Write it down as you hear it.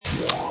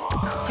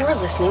You're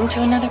listening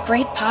to another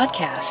great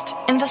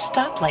podcast in the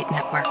Stoplight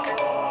Network.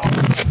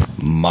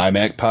 My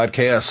Mac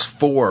Podcast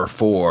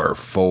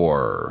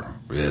 444.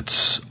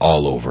 It's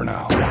all over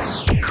now.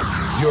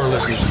 You're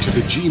listening to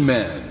the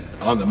G-Men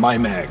on the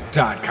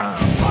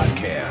MyMac.com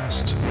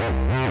podcast.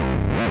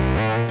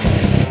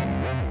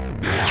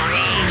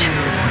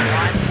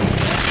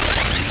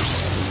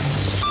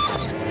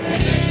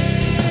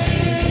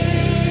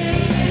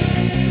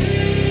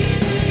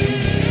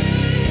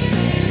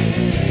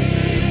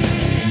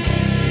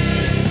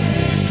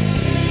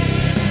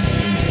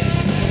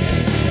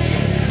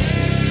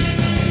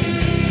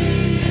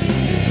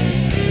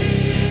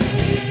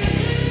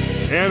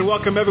 And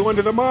welcome everyone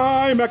to the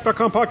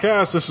MyMac.com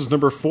podcast. This is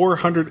number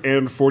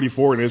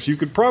 444, and as you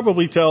could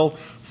probably tell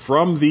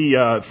from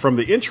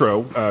the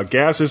intro,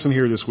 Gaz isn't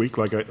here this week.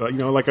 Like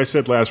I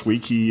said last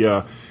week,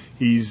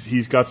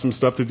 he's got some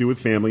stuff to do with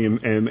family,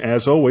 and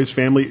as always,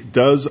 family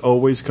does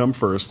always come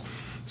first.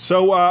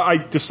 So I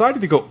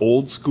decided to go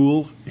old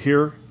school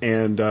here,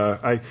 and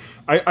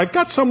I've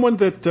got someone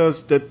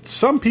that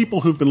some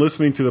people who've been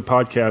listening to the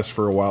podcast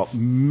for a while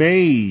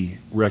may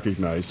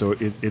recognize. So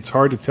it's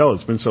hard to tell.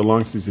 It's been so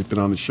long since he's been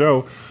on the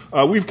show.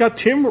 We've got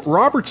Tim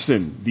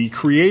Robertson, the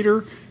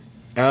creator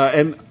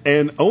and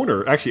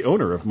owner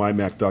of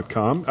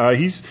MyMac.com.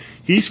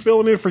 He's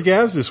filling in for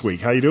Gaz this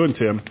week. How you doing,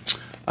 Tim?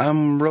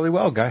 I'm really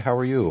well, Guy. How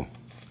are you?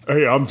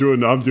 Hey, I'm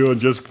doing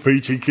just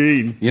peachy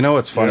keen. You know,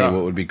 it's funny. Yeah.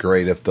 What would be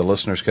great if the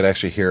listeners could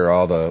actually hear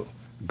all the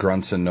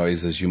grunts and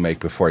noises you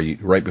make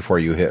right before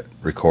you hit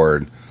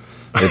record.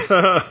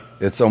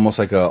 It's almost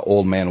like an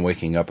old man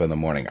waking up in the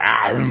morning.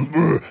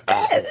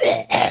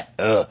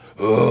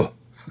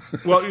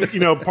 Well, you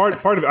know, part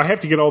of it, I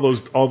have to get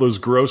all those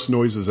gross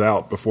noises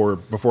out before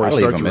I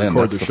start to record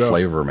That's the the show.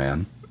 flavor,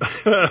 man.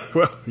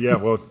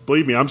 Well,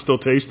 believe me, I'm still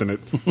tasting it.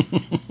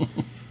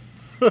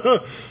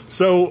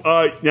 So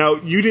now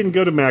you didn't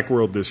go to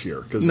Macworld this year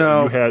because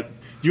No.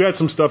 you had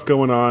some stuff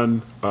going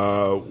on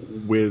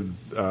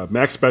with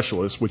Mac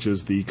Specialist, which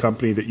is the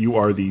company that you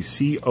are the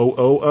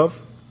COO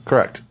of.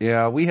 Correct.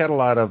 Yeah, we had a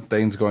lot of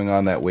things going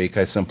on that week.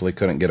 I simply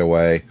couldn't get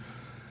away.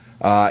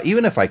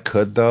 Even if I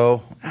could,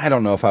 though, I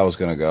don't know if I was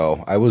going to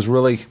go. I was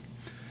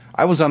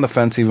on the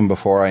fence even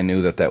before I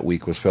knew that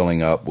week was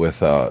filling up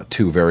with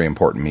two very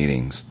important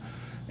meetings.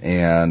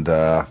 And,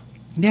 I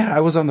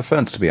was on the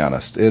fence, to be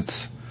honest.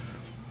 It's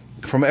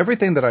from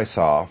everything that I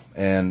saw,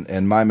 and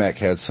MyMac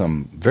had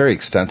some very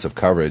extensive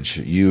coverage.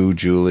 You,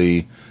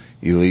 Julie,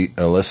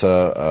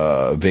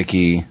 Alyssa,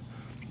 Vicky,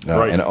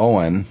 Right. and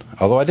Owen,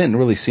 although I didn't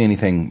really see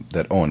anything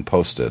that Owen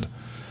posted.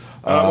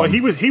 Well,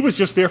 he was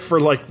just there for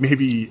like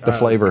maybe The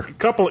flavor. a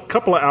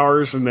couple of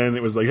hours, and then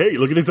it was like, hey,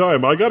 look at the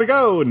time, I gotta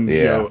go, and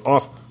Yeah.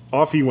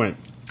 off he went.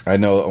 I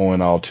know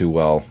Owen all too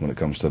well when it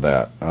comes to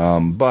that.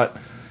 But,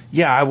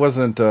 yeah, I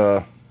wasn't...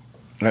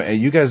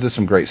 you guys did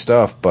some great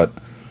stuff, but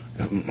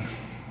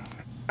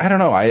I don't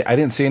know. I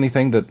didn't see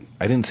anything that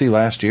I didn't see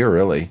last year,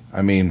 really.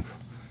 I mean,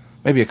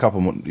 maybe a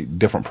couple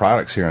different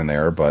products here and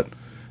there, but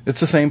it's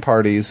the same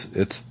parties.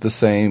 It's the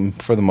same,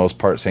 for the most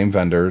part, same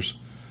vendors.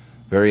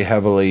 Very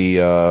heavily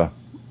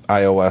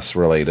iOS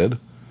related.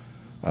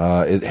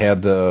 It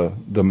had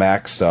the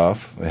Mac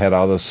stuff. It had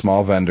all the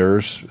small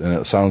vendors, and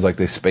it sounds like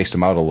they spaced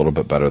them out a little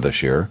bit better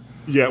this year.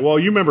 Yeah, well,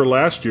 you remember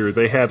last year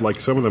they had like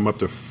some of them up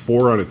to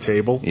 4 on a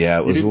table. Yeah,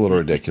 it was a little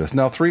ridiculous.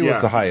 No, 3 Yeah.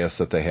 was the highest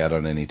that they had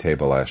on any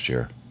table last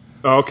year.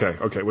 Oh,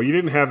 okay. Well, you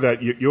didn't have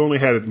that. You only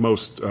had at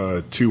most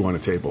 2 on a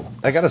table.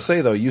 I got to say,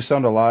 though, you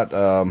sound a lot,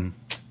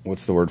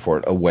 what's the word for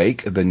it,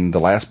 awake than the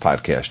last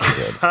podcast you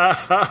did.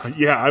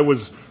 Yeah, I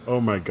was. Oh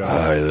my god.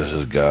 Hi, this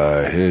is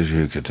Guy. As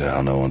you can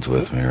tell, no one's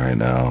with me right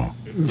now.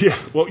 Yeah.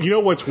 Well, you know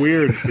what's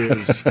weird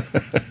is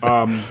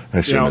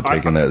I shouldn't have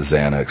taken that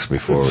Xanax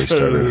before we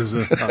started.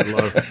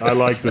 I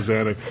like the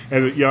Xanax,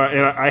 and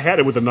I had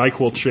it with a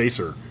NyQuil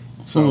chaser,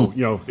 so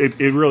it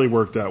really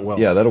worked out well.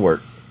 Yeah, that'll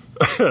work.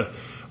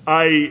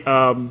 I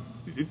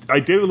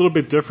did it a little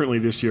bit differently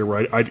this year,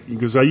 right?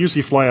 Because I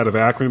usually fly out of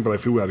Akron, but I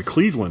flew out of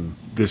Cleveland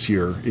this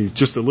year. It's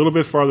just a little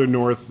bit farther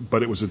north,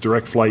 but it was a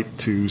direct flight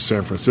to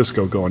San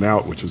Francisco going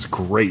out, which was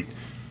great.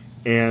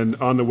 And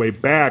on the way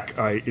back,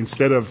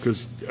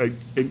 because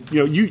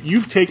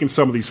you've taken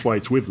some of these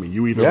flights with me.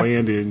 You either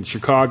land in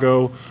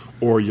Chicago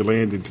or you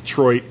land in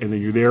Detroit, and then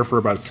you're there for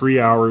about 3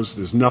 hours.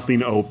 There's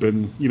nothing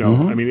open.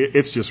 I mean,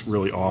 it's just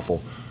really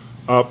awful.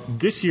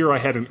 This year, I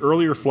had an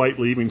earlier flight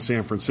leaving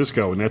San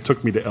Francisco, and that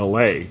took me to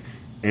L.A.,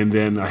 and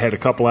then I had a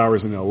couple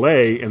hours in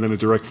L.A., and then a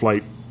direct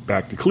flight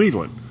back to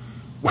Cleveland.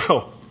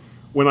 Well,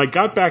 when I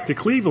got back to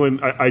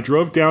Cleveland, I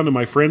drove down to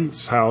my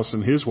friend's house,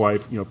 and his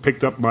wife,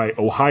 picked up my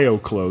Ohio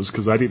clothes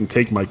because I didn't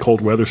take my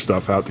cold weather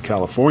stuff out to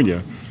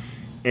California.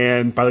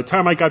 And by the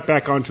time I got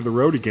back onto the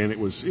road again, it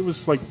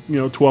was like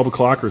 12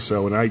 o'clock or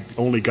so, and I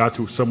only got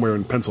to somewhere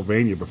in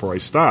Pennsylvania before I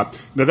stopped.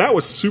 Now that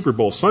was Super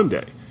Bowl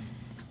Sunday,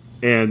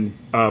 and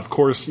of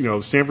course,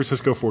 San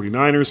Francisco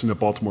 49ers and the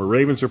Baltimore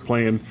Ravens are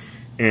playing.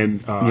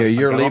 And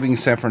you're leaving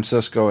San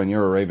Francisco, and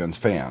you're a Ravens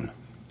fan.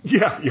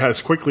 Yeah,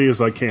 as quickly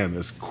as I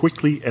can.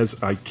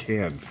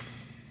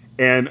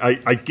 And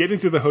I get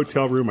into the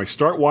hotel room, I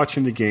start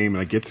watching the game,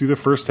 and I get through the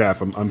first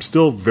half. I'm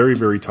still very,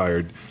 very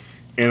tired.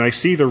 And I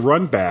see the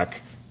run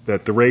back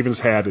that the Ravens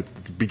had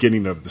at the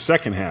beginning of the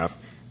second half,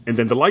 and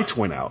then the lights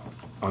went out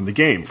on the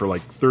game for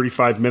like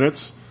 35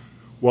 minutes.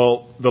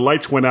 Well, the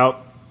lights went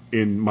out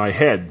in my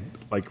head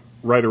like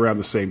right around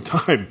the same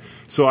time.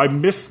 So I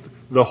missed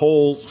the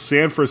whole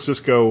San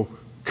Francisco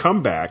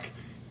comeback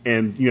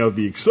and,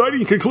 the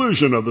exciting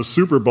conclusion of the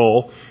Super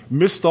Bowl.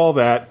 Missed all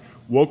that.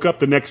 Woke up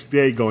the next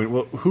day going,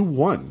 well, who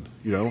won?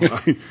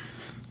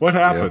 What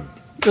happened?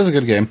 Yeah. It was a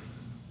good game.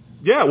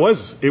 Yeah, it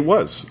was. It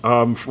was.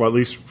 At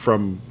least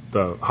from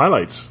the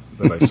highlights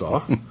that I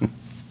saw.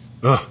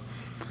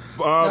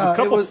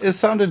 It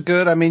sounded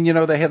good. I mean,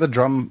 they had the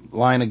drum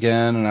line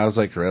again, and I was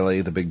like,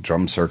 really? The big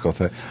drum circle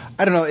thing?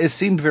 I don't know. It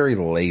seemed very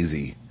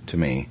lazy to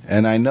me.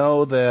 And I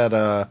know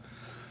that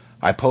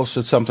I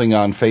posted something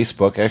on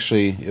Facebook.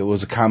 Actually, it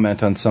was a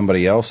comment on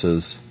somebody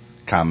else's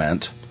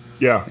comment.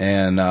 Yeah.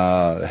 And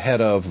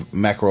head of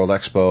Macworld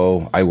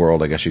Expo,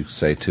 iWorld, I guess you could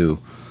say, too,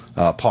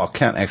 Paul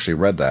Kent actually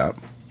read that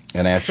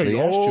and actually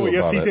asked you about it.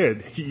 Yes, he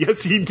did.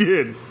 Yes, he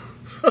did.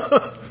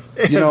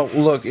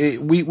 Look,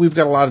 we've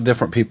got a lot of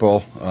different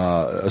people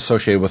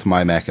associated with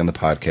MyMac and the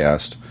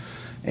podcast,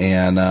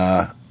 and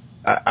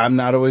I'm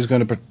not always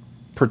going to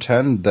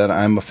pretend that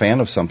I'm a fan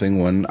of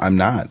something when I'm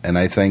not. And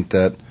I think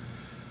that,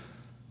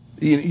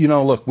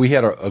 look, we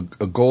had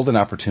a golden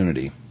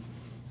opportunity,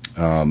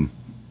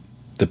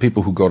 the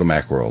people who go to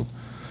Macworld,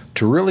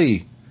 to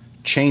really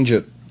change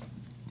it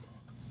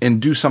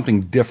and do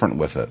something different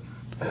with it.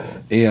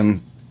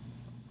 And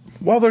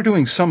while they're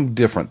doing some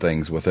different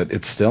things with it,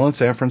 it's still in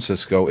San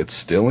Francisco. It's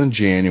still in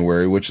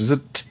January, which is a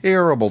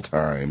terrible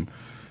time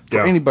for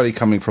anybody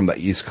coming from the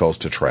East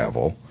Coast to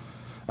travel.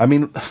 I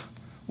mean,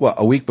 well,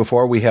 a week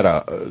before we had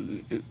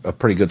a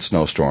pretty good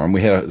snowstorm.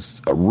 We had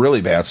a really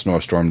bad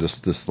snowstorm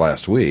this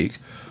last week,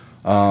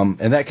 and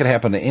that could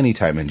happen at any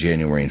time in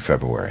January and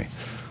February.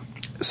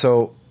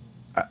 So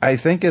I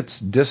think it's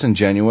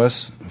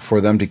disingenuous for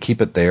them to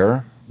keep it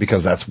there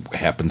because that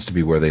happens to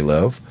be where they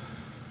live.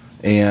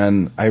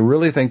 And I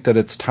really think that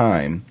it's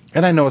time.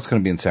 And I know it's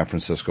going to be in San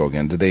Francisco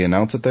again. Did they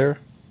announce it there?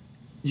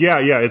 Yeah,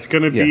 it's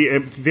going to be.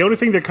 The only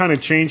thing they're kind of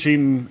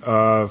changing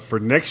for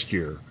next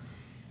year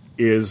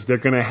is they're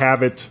going to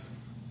have it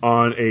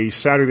on a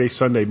Saturday,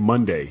 Sunday,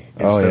 Monday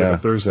instead of a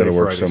Thursday, That'll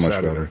work Friday, so much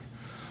Saturday.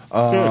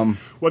 better.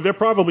 Well, they're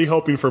probably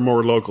hoping for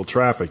more local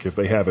traffic if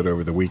they have it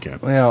over the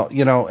weekend. Well,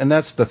 and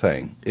that's the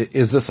thing.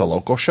 Is this a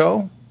local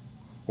show?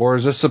 Or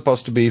is this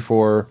supposed to be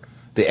for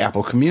the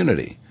Apple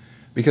community?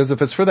 Because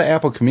if it's for the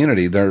Apple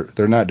community, they're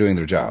not doing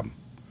their job.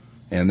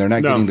 And they're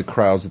not getting the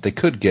crowds that they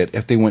could get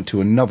if they went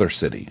to another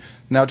city.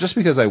 Now, just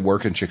because I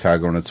work in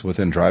Chicago and it's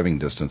within driving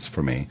distance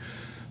for me,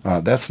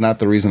 that's not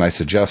the reason I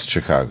suggest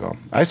Chicago.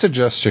 I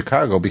suggest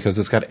Chicago because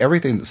it's got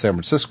everything that San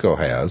Francisco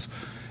has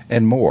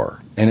and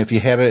more. And if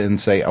you had it in,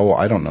 say,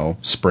 I don't know,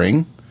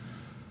 spring,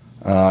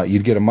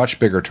 you'd get a much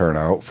bigger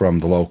turnout from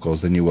the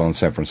locals than you will in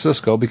San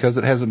Francisco because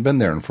it hasn't been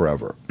there in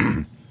forever.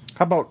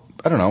 How about,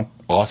 I don't know,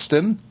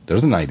 Austin?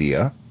 There's an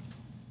idea.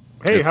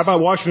 Hey, how about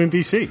Washington,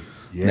 D.C.?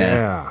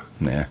 Yeah.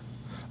 Nah.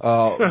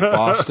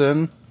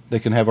 Boston, they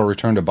can have a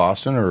return to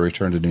Boston or a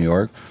return to New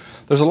York.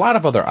 There's a lot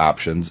of other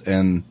options,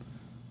 and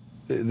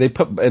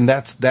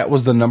that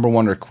was the number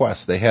one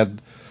request. They had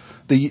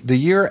the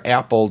year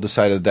Apple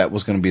decided that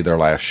was going to be their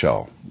last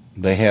show.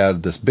 They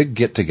had this big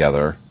get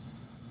together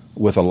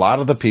with a lot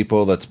of the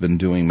people that's been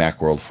doing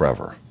Macworld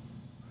forever.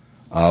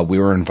 We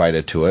were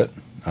invited to it.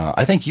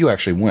 I think you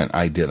actually went.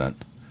 I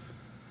didn't.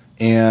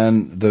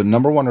 And the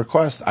number one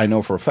request, I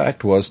know for a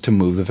fact, was to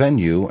move the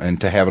venue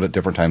and to have it at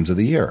different times of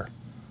the year.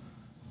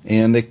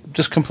 And they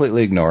just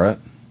completely ignore it.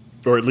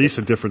 Or at least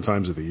at different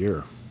times of the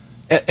year.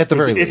 At the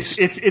very least.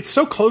 It's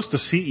so close to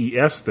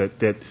CES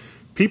that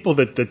people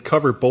that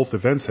cover both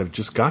events have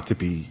just got to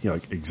be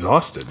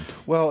exhausted.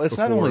 Well, it's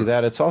not only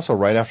that, it's also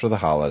right after the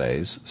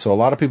holidays. So a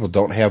lot of people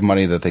don't have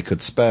money that they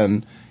could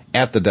spend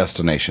at the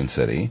destination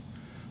city.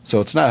 So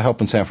it's not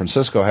helping San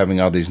Francisco having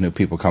all these new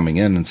people coming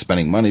in and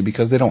spending money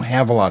because they don't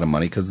have a lot of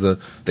money because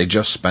they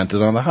just spent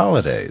it on the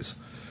holidays.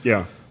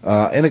 Yeah.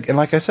 And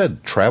like I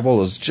said,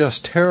 travel is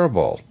just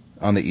terrible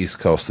on the East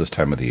Coast this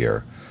time of the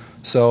year.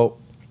 So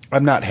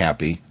I'm not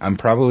happy. I'm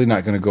probably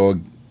not going to go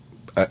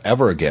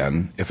ever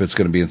again if it's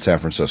going to be in San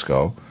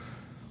Francisco.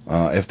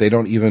 If they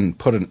don't even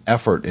put an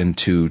effort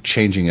into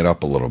changing it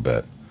up a little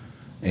bit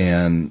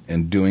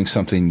and doing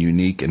something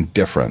unique and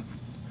different.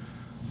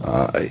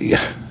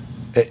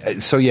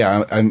 So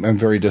yeah, I'm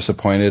very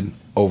disappointed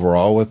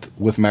overall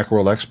with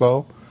Macworld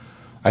Expo.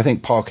 I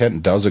think Paul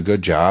Kent does a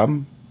good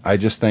job. I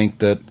just think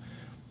that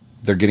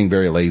they're getting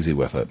very lazy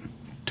with it,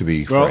 to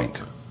be frank.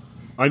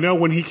 I know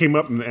when he came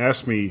up and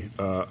asked me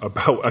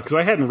about, because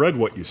I hadn't read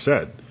what you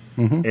said,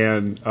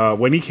 and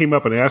when he came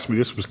up and asked me,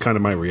 this was kind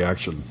of my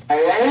reaction.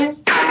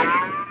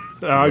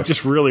 I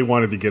just really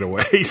wanted to get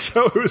away,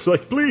 so it was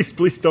like, please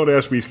don't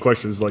ask me these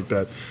questions like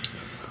that.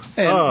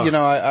 And,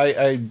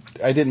 I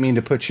didn't mean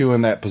to put you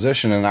in that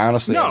position, and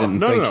honestly, I didn't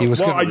think he was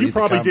going to read you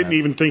probably the didn't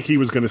even think he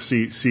was going to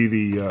see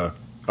the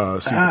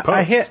see the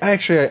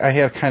post. I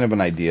had kind of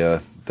an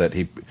idea that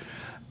he.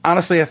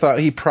 Honestly, I thought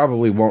he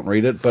probably won't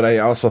read it, but I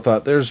also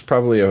thought there's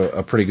probably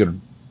a pretty good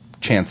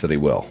chance that he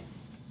will,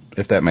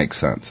 if that makes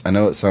sense. I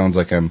know it sounds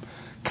like I'm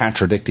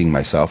contradicting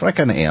myself, and I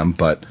kind of am,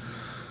 but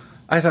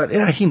I thought,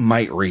 yeah, he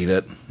might read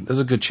it. There's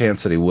a good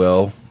chance that he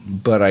will,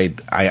 but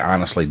I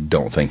honestly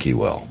don't think he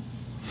will.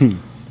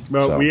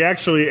 Well, So. we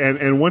actually,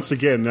 and once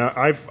again,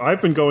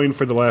 I've been going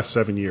for the last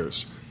 7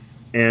 years,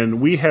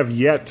 and we have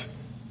yet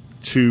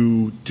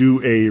to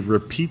do a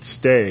repeat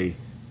stay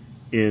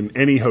in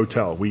any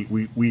hotel.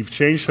 We've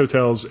changed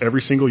hotels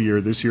every single year.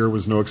 This year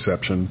was no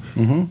exception.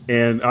 Mm-hmm.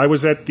 And I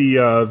was at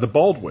the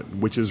Baldwin,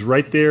 which is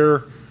right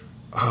there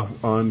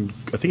on,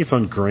 I think it's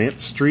on Grant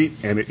Street,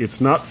 and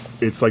it's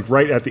like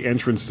right at the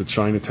entrance to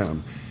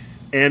Chinatown.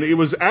 And it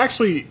was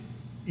actually,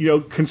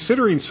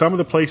 considering some of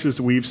the places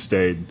that we've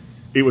stayed,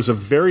 it was a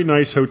very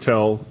nice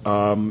hotel.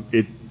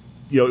 It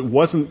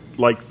wasn't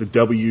like the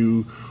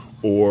W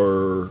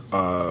or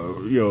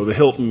the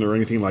Hilton or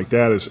anything like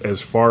that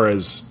as far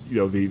as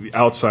the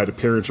outside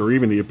appearance or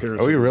even the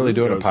appearance. Are we really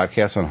doing goes. a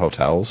podcast on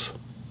hotels?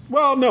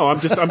 Well, no, I'm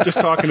just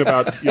talking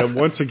about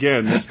once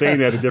again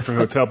staying at a different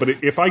hotel.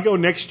 But if I go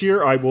next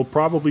year, I will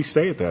probably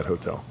stay at that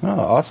hotel. Oh,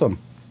 awesome!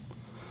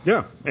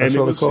 Yeah, and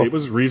really cool. It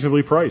was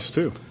reasonably priced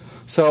too.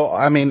 So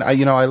I mean,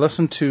 I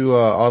listened to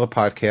all the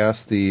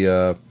podcasts.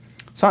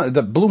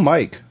 The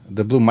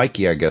Blue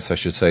Mikey, I guess I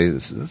should say.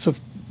 It's a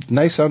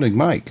nice sounding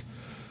mic.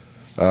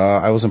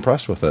 I was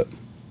impressed with it.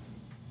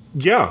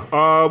 Yeah.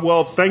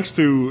 Well, thanks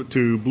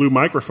to Blue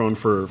Microphone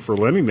for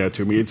lending that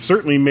to me. It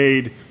certainly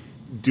made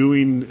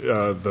doing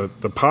the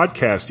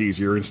podcast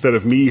easier. Instead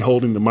of me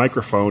holding the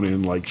microphone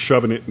and like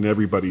shoving it in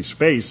everybody's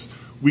face,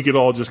 we could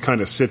all just kind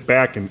of sit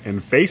back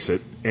and face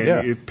it,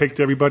 and it picked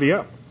everybody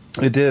up.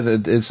 It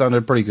did. It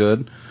sounded pretty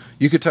good.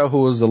 You could tell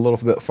who was a little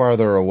bit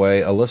farther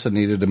away. Alyssa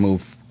needed to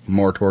move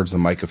more towards the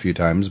mic a few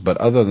times, but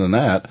other than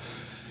that,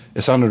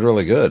 it sounded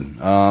really good.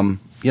 I'm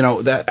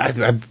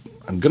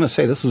going to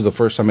say this was the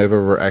first time I've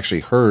ever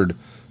actually heard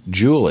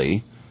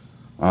Julie.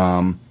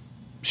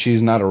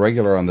 She's not a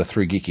regular on the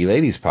Three Geeky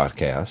Ladies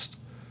podcast.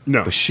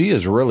 No. But she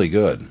is really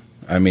good.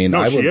 I mean,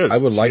 I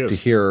would like to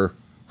hear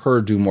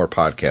her do more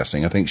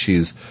podcasting. I think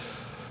she's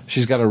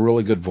got a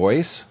really good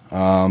voice.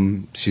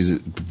 She's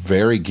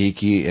very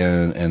geeky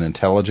and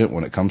intelligent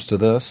when it comes to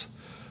this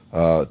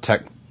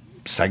tech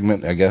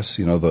segment, I guess,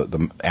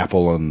 the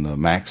Apple and the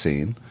Mac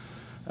scene.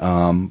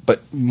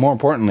 But more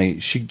importantly,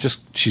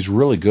 she's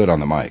really good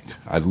on the mic.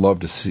 I'd love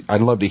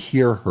to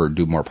hear her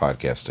do more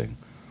podcasting.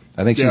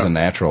 I think she's a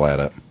natural at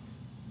it.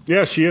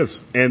 Yeah, she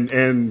is,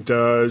 and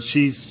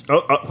she's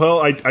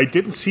I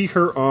didn't see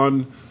her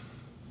on.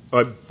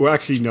 Well,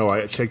 actually, no,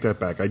 I take that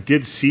back. I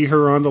did see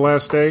her on the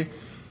last day,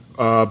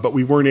 but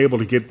we weren't able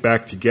to get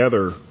back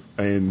together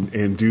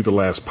and do the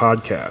last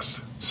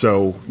podcast.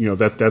 So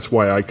that's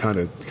why I kind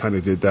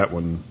of did that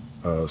one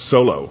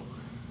solo.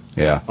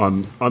 Yeah.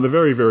 On the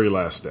very, very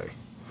last day.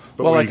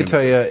 But well, I can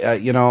tell you,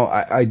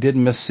 I did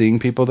miss seeing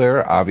people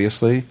there,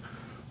 obviously.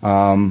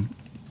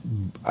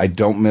 I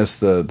don't miss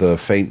the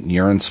faint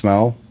urine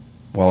smell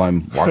while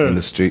I'm walking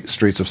the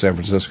streets of San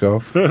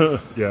Francisco.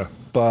 Yeah.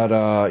 But,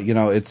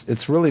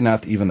 it's really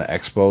not even the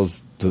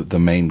expos, the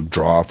main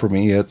draw for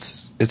me.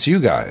 It's you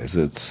guys.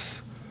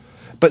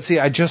 But see,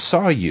 I just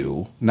saw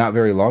you not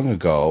very long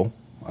ago,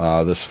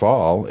 this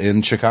fall,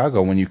 in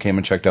Chicago when you came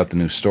and checked out the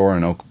new store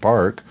in Oak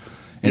Park.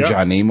 And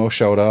John Nemo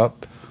showed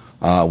up.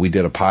 We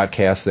did a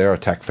podcast there, a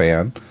tech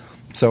fan.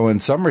 So in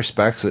some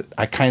respects,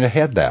 I kind of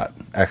had that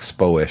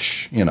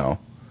expo-ish,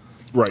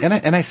 Right.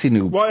 And I see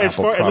new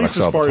Apple products at least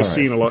as all far the as time.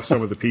 seeing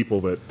some of the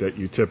people that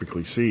you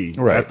typically see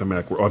Right. at the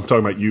Macworld. I'm talking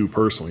about you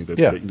personally.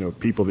 That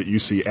people that you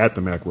see at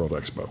the Macworld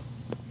Expo.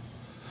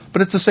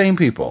 But it's the same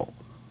people,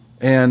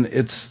 and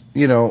it's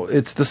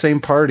the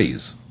same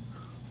parties,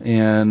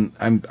 and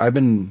I've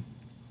been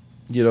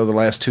the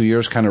last 2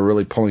 years kind of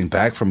really pulling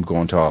back from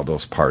going to all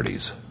those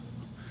parties.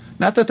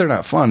 Not that they're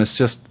not fun. It's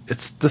just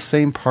it's the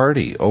same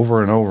party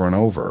over and over and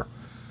over,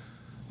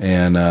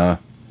 and I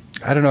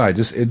don't know.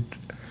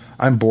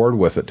 I'm bored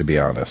with it, to be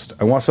honest.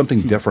 I want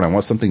something different. I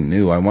want something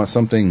new. I want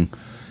something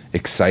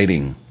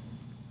exciting.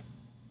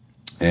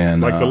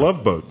 And Like the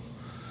Love Boat.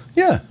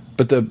 Yeah,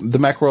 but the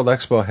Macworld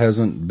Expo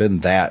hasn't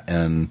been that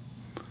in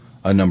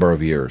a number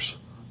of years.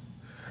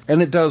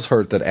 And it does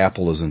hurt that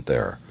Apple isn't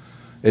there.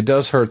 It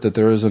does hurt that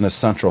there isn't a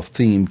central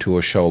theme to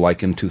a show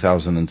like in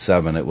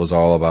 2007. It was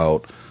all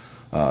about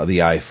the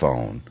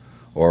iPhone.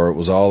 Or it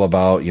was all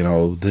about,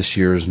 this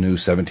year's new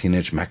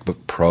 17-inch MacBook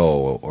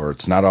Pro. Or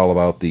it's not all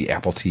about the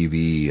Apple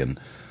TV. And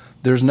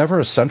there's never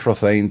a central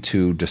thing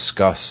to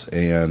discuss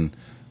and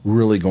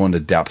really go into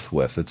depth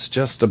with. It's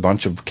just a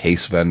bunch of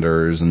case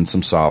vendors and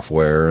some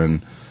software.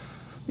 And,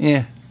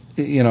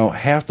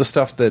 half the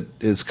stuff that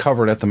is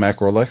covered at the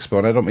Macworld Expo,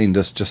 and I don't mean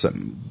just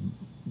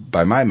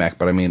by my Mac,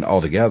 but I mean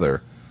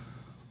altogether,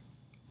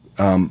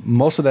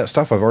 most of that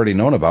stuff I've already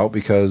known about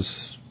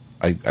because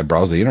I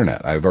browse the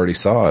internet. I've already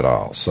saw it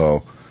all.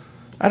 So,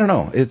 I don't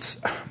know.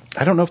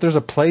 I don't know if there's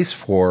a place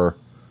for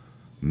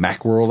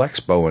Macworld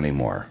Expo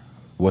anymore.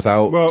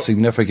 without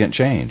significant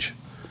change.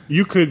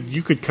 You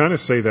could kind of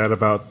say that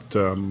about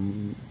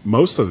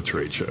most of the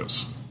trade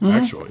shows,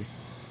 actually.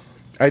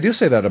 I do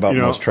say that about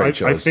most trade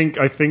shows. I think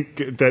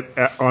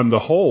that on the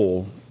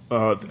whole,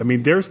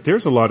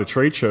 there's a lot of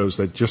trade shows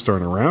that just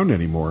aren't around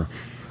anymore,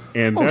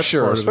 and that's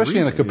sure, part especially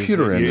of in the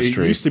computer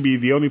industry. It used to be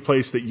the only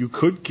place that you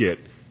could get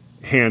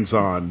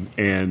hands-on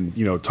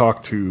and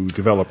talk to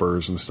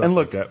developers and stuff. And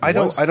look, like that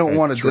I don't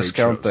want to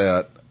discount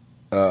shows.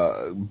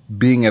 that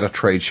being at a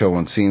trade show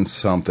and seeing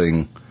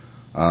something,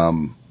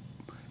 and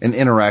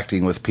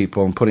interacting with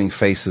people and putting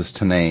faces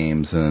to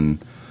names,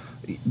 and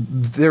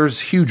there's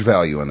huge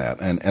value in that,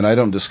 and I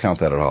don't discount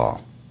that at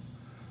all.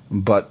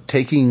 But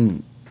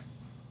taking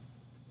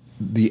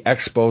the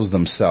expos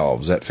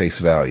themselves at face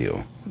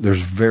value,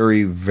 there's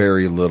very,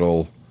 very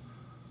little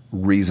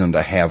reason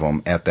to have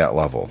them at that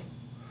level.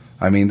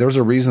 I mean, there's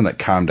a reason that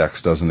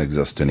Comdex doesn't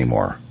exist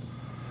anymore.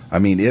 I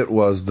mean, it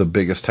was the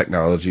biggest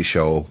technology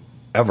show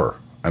ever.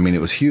 I mean,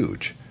 it was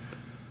huge.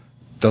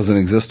 Doesn't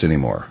exist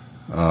anymore.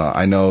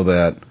 I know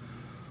that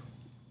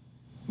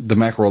the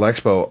Macworld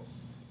Expo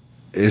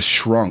is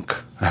shrunk.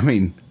 I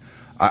mean,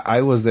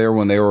 I was there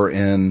when they were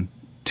in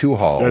two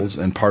halls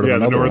and part of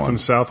another one. Yeah, the north and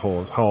south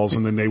halls,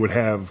 and then they would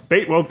have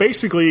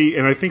basically,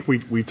 and I think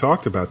we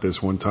talked about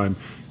this one time.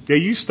 They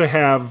used to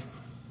have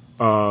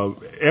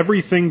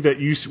everything that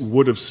you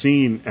would have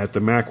seen at the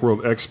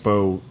Macworld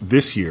Expo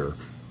this year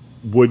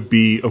would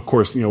be, of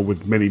course,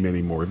 with many,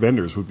 many more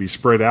vendors, would be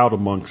spread out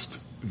amongst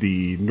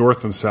the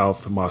north and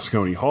south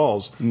Moscone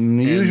halls.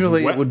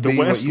 Usually, it would be the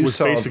west what you was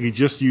saw, basically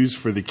just used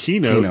for the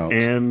keynote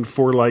and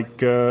for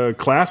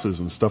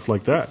classes and stuff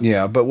like that.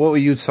 Yeah, but what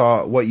you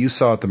saw at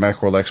the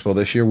Macworld Expo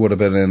this year would have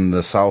been in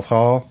the south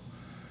hall,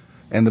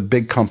 and the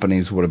big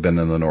companies would have been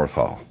in the north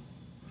hall.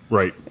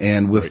 Right.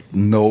 And with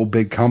no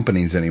big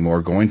companies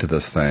anymore going to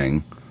this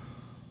thing,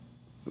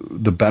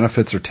 the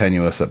benefits are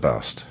tenuous at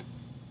best.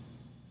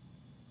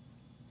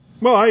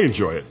 Well, I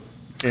enjoy it.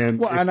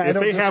 And if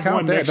they have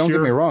one next year, don't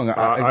get me wrong.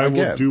 I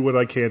will do what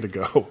I can to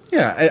go.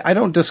 Yeah, I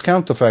don't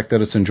discount the fact that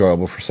it's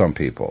enjoyable for some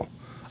people.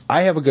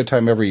 I have a good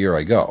time every year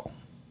I go.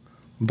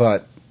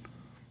 But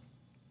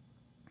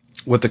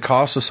with the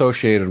costs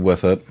associated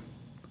with it,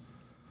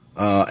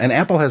 and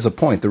Apple has a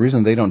point. The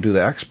reason they don't do the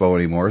Expo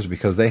anymore is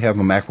because they have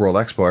a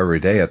Macworld Expo every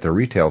day at their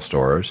retail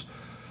stores.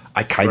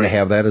 I kind of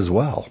have that as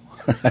well.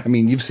 I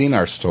mean, you've seen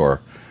our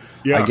store.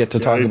 Yeah, I get to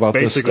talk about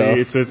this stuff.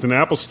 Basically, it's an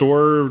Apple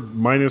store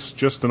minus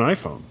just an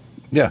iPhone.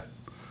 Yeah.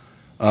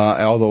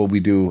 Although we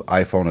do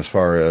iPhone as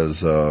far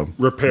as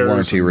repairs,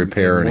 warranty,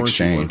 repair, and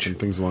exchange. And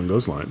things along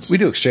those lines. We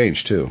do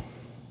exchange, too.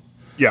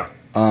 Yeah.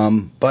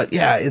 But,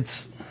 yeah,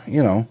 it's,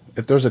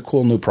 if there's a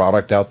cool new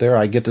product out there,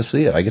 I get to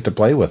see it. I get to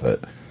play with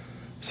it.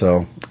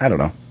 So, I don't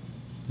know.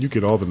 You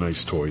get all the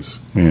nice toys.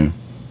 All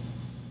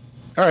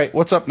right,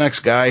 what's up next,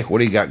 Guy? What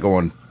do you got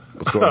going?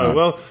 What's going on?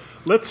 Well,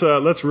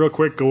 let's real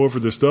quick go over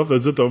this stuff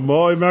that's at the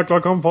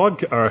MyMac.com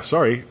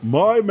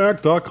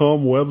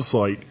MyMac.com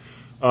website.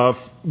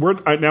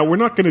 We're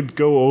not going to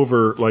go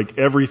over like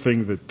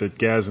everything that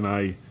Gaz and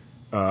I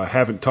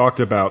haven't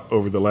talked about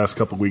over the last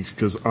couple of weeks,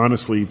 because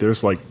honestly,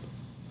 there's like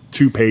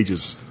 2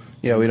 pages.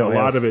 Yeah, we don't a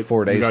lot have of it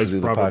 4 days you guys to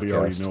do the probably podcast.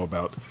 already know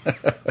about.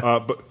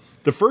 But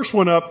the first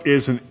one up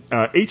is an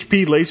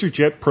HP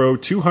LaserJet Pro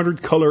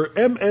 200 color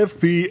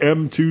MFP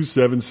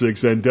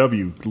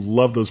M276NW.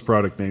 Love those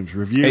product names.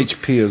 Review.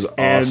 HP is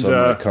awesome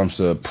when it comes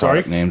to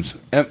product names.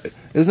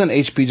 Isn't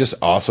HP just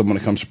awesome when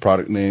it comes to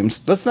product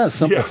names? Let's not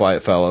simplify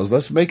it, fellas.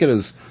 Let's make it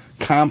as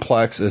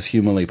complex as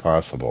humanly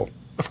possible.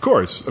 Of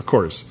course.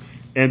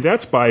 And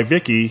that's by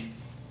Vicky.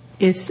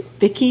 It's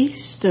Vicky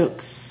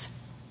Stokes.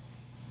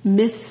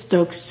 Miss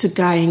Stokes to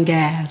Guy and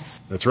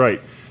Gaz. That's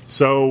right.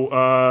 So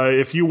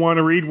if you want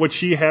to read what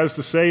she has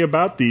to say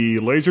about the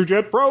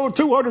LaserJet Pro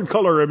 200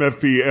 color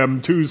MFP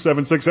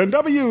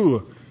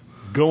M276NW,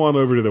 go on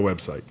over to the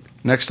website.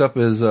 Next up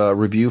is a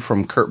review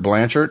from Kurt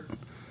Blanchard.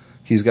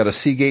 He's got a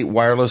Seagate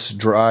wireless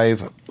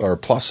drive, or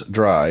plus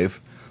drive.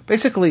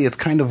 Basically, it's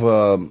kind of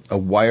a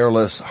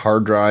wireless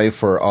hard drive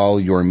for all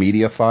your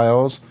media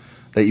files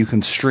that you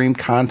can stream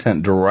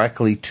content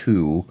directly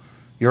to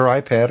your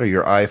iPad or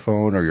your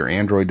iPhone or your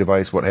Android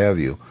device, what have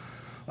you.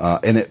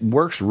 And it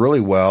works really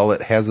well.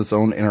 It has its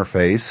own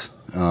interface.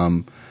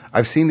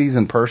 I've seen these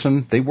in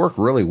person. They work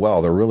really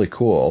well. They're really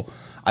cool.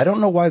 I don't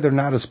know why they're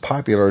not as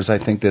popular as I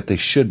think that they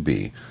should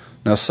be.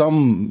 Now,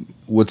 some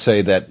would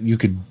say that you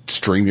could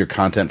stream your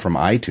content from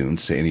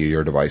iTunes to any of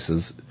your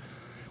devices,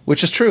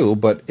 which is true,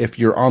 but if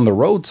you're on the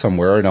road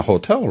somewhere in a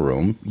hotel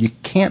room, you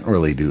can't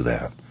really do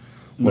that.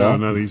 Well,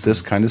 no, not easy.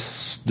 This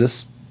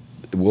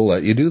will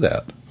let you do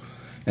that.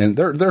 And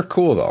they're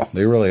cool, though.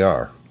 They really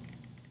are.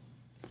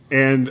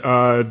 And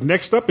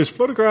next up is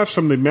photographs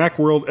from the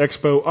Macworld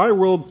Expo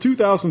iWorld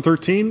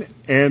 2013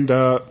 and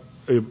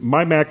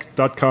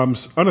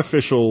MyMac.com's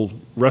unofficial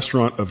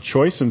restaurant of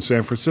choice in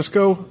San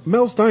Francisco,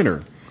 Mel's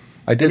Diner.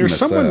 I did miss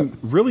that. There's someone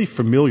really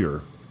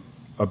familiar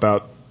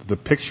about the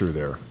picture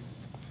there.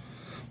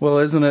 Well,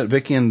 isn't it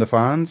Vicky and the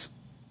Fonz?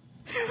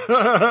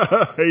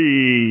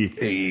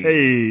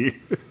 Hey.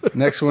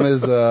 Next one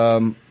is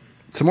some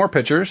more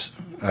pictures.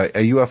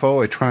 a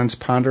UFO, a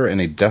transponder, and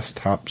a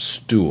desktop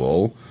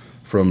stool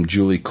from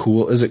Julie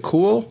Cool. Is it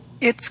Cool?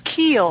 It's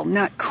Keel,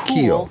 not cool,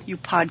 Keel. you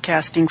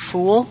podcasting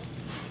fool.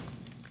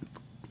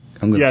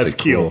 I'm gonna say it's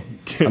Keel.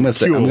 Cool. I'm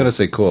going to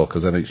say Cool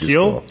because I think she's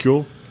Keel?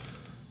 cool.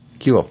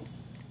 Cool. Cool.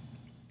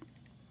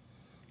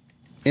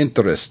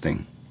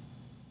 Interesting.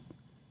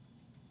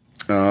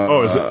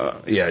 Is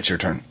it? Yeah, it's your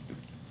turn.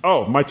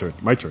 Oh, my turn.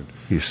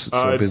 You're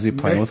so busy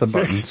playing with the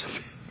buttons.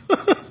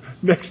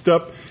 Next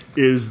up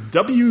is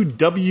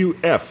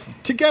WWF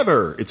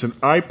Together. It's an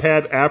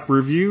iPad app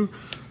review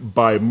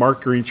by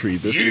Mark Greentree.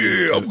 This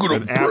is I'm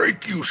gonna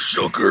break you,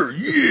 sucker.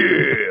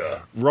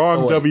 Yeah.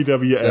 Wrong,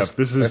 WWF.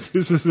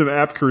 This is an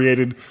app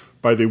created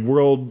by the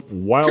World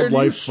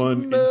Wildlife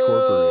Fund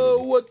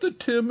Incorporated. What the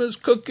Tim is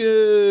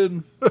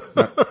cooking?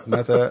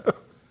 not that.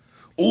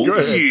 Oh, Go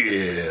ahead.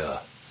 yeah.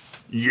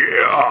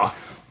 Yeah.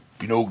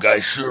 You know, Guy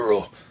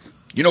Searle.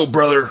 You know,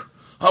 brother,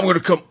 I'm gonna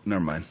come.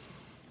 Never mind.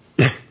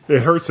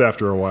 It hurts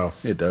after a while.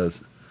 It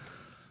does.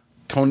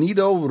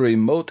 Tornado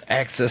Remote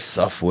Access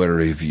Software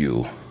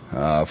Review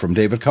from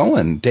David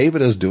Cohen.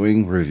 David is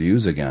doing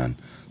reviews again.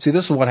 See,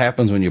 this is what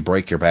happens when you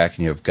break your back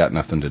and you've got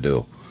nothing to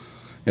do.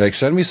 You're like,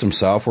 send me some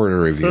software to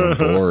review. I'm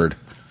bored.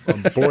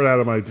 I'm bored out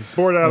of my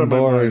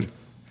mind.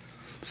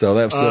 So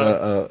that's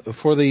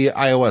for the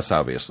iOS,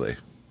 obviously.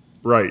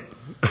 Right.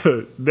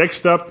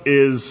 Next up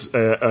is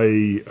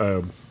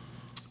a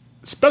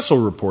special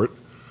report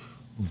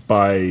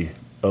by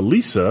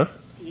Elisa.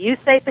 You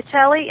say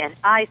Pacelli and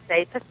I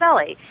say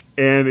Pacelli.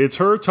 And it's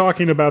her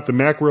talking about the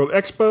Macworld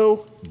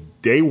Expo,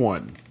 day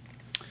 1.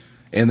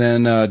 And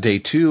then day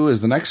 2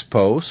 is the next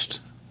post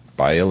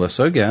by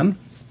Alyssa again.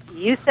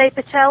 You say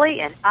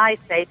Pacelli and I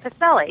say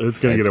Pacelli. It's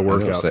going to get a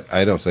workout.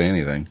 I don't say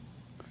anything.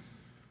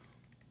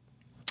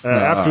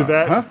 After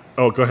that... huh?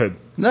 Oh, go ahead.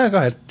 No, go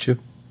ahead. Chew.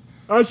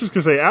 I was just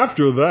going to say,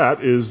 after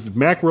that is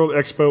Macworld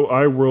Expo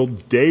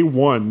iWorld Day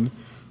 1,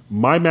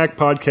 My Mac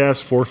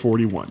Podcast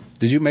 441.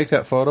 Did you make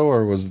that photo,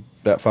 or was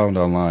that found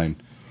online?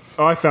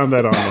 Oh, I found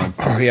that online.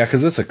 Oh, yeah,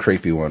 because it's a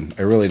creepy one.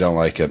 I really don't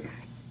like it.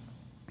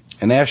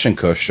 And Ashton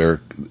Kutcher,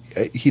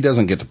 he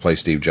doesn't get to play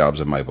Steve Jobs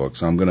in my book,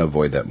 so I'm going to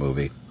avoid that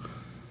movie.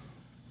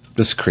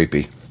 Just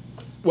creepy.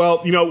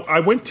 Well, you know, I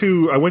went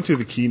to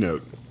the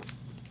keynote,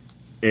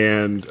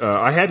 and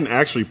I hadn't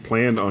actually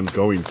planned on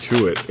going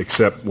to it,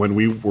 except when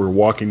we were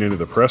walking into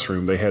the press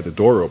room, they had the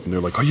door open.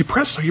 They're like, "Are you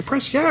press? Are you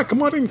press? Yeah,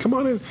 come on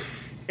in."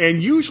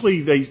 And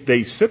usually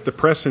they sit the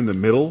press in the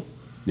middle.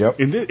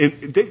 Yep. And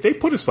they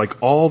put us like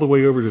all the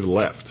way over to the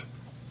left,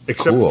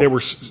 except Cool. there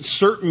were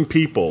certain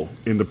people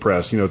in the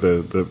press, you know,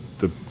 the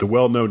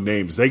well-known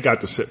names. They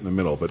got to sit in the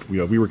middle, but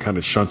we were kind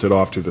of shunted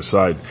off to the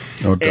side.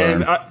 Oh,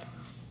 darn. And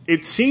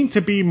it seemed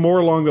to be more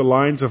along the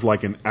lines of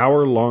like an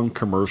hour-long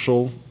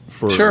commercial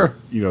for Sure.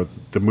 you know,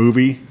 the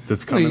movie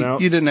that's coming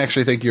out. You didn't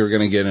actually think you were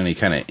going to get any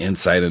kind of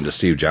insight into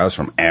Steve Jobs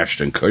from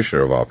Ashton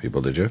Kutcher, of all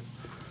people, did you?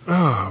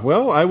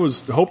 Well, I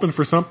was hoping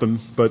for something,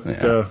 but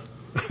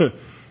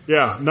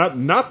yeah,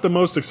 not the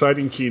most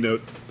exciting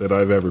keynote that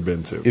I've ever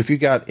been to. If you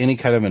got any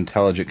kind of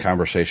intelligent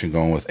conversation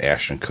going with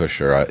Ashton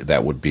Kutcher,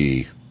 that would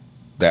be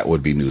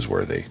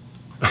newsworthy.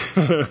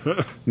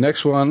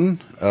 Next one,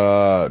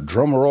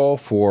 drum roll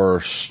for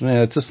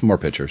it's just more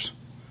pictures.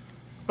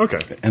 Okay,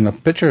 And a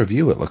picture of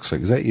you, it looks like.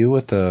 Is that you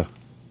with the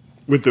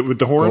with the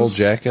gold horns.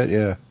 jacket?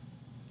 Yeah.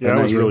 Yeah, I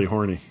Isn't was that you? really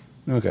horny.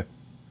 Okay.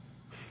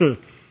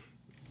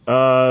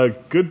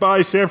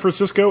 Goodbye San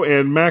Francisco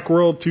and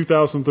Macworld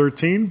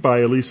 2013 by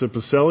Elisa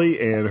Pacelli,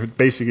 and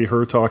basically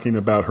her talking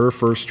about her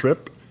first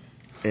trip.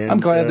 And, I'm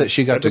glad that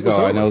she got to it was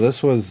go. I over. know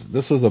this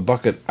was a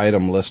bucket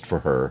item list for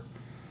her.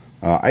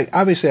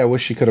 I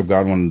wish she could have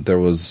gone when there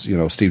was, you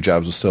know, Steve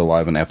Jobs was still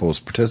alive and Apple was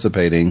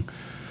participating,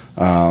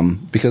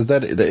 because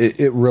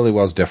it really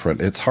was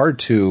different. It's hard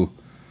to,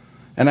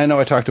 and I know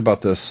I talked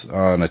about this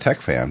on a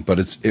Tech Fan, but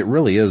it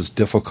really is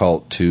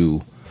difficult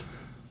to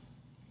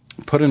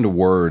put into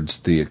words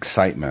the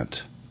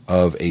excitement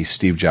of a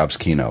Steve Jobs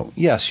keynote.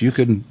 Yes, you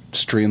can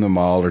stream them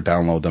all or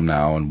download them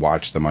now and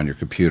watch them on your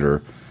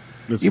computer.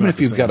 It's Even not if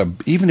the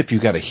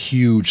you've got a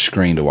huge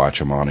screen to watch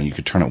them on and you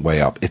could turn it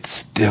way up, it's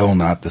still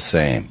not the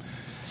same.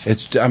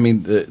 It's, I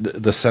mean,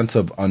 the sense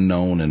of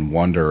unknown and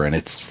wonder, and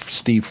it's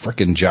Steve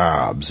frickin'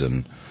 Jobs,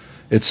 and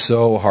it's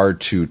so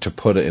hard to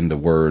put it into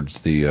words.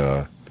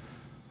 That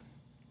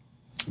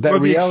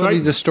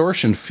reality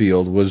distortion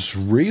field was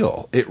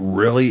real. It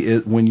really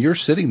is. When you're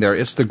sitting there,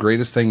 it's the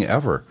greatest thing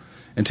ever.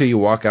 Until you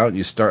walk out and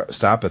you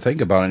stop and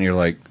think about it, and you're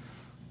like,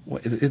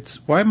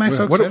 why am I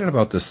so excited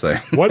about this thing?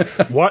 Why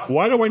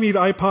do I need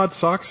iPod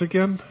socks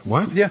again?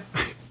 What? Yeah.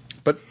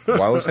 But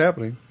while it's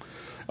happening.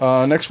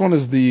 Next one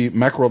is the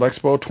Macworld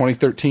Expo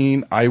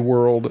 2013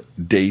 iWorld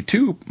Day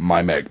 2,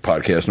 My Mac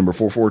Podcast number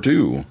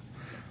 442.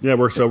 Yeah,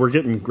 we're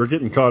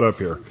getting caught up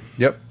here.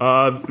 Yep.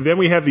 Then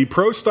we have the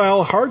Pro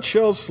Style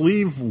Hardshell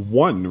Sleeve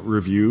 1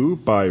 review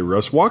by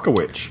Russ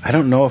Walkowicz. I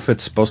don't know if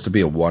it's supposed to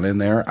be a 1 in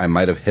there. I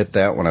might have hit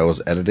that when I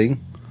was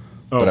editing,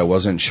 but I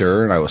wasn't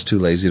sure, and I was too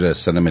lazy to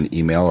send him an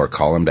email or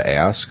call him to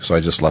ask, so I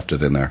just left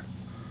it in there.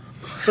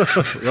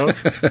 Well,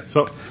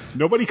 so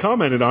nobody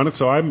commented on it,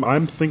 so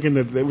I'm thinking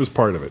that it was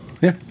part of it.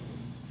 Yeah.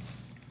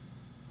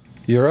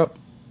 You're up.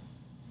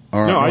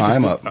 All right, No,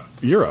 I'm up.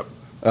 You're up.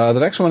 The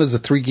next one is the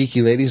Three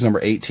Geeky Ladies, number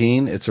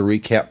 18. It's a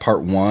recap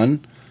part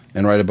 1,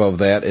 and right above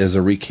that is a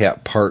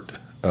recap part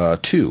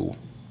 2.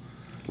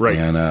 Right.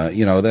 And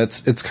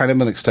it's kind of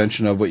an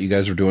extension of what you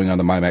guys are doing on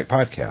the MyMac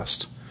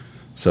podcast.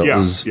 So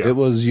it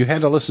was you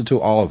had to listen to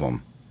all of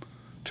them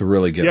to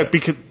really get it.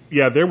 Because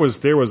there were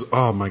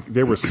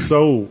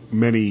so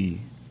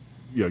many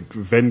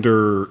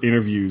vendor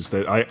interviews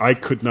that I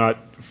could not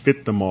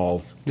fit them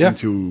all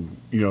into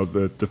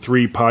the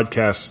 3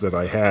 podcasts that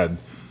I had.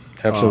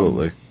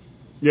 Absolutely.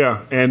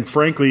 And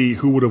frankly,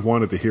 who would have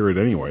wanted to hear it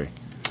anyway?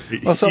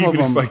 Well, some Even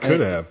of them if I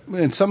could have.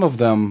 And some of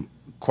them,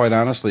 quite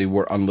honestly,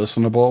 were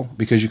unlistenable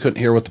because you couldn't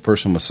hear what the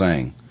person was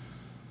saying.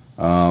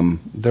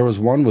 There was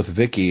one with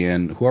Vicky,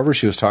 and whoever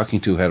she was talking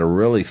to had a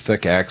really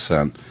thick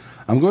accent.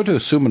 I'm going to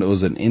assume it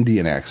was an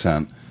Indian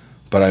accent,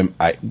 but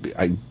I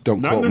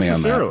don't Not quote me on that. Not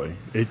necessarily.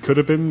 It could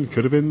have been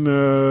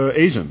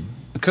Asian.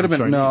 It could have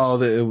been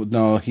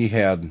no. He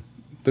had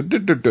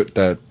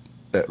that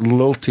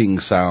lilting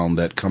sound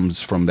that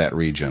comes from that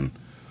region.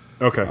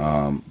 Okay.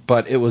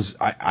 But it was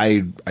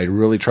I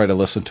really tried to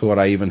listen to it.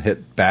 I even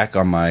hit back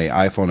on my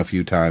iPhone a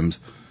few times.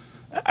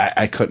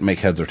 I couldn't make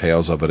heads or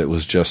tails of it. It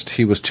was just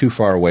he was too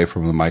far away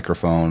from the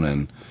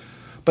microphone,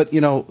 but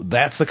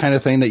that's the kind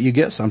of thing that you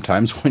get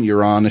sometimes when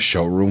you're on a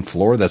showroom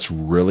floor that's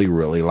really,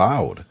 really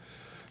loud.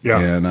 Yeah,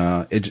 and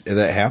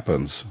that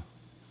happens.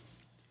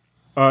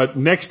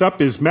 Next up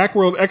is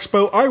Macworld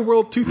Expo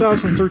iWorld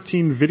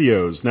 2013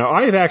 videos. Now,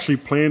 I had actually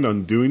planned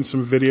on doing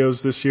some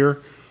videos this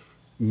year.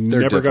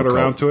 Never got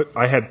around to it.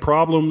 I had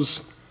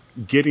problems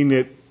getting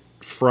it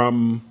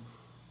from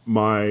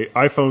my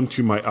iPhone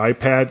to my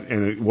iPad,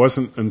 and it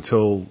wasn't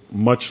until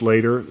much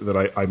later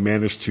that I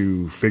managed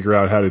to figure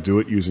out how to do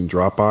it using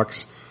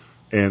Dropbox.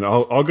 And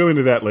I'll go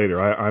into that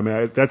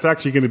later. That's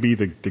actually going to be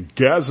the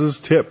Gaz's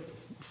tip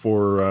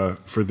for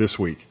this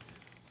week.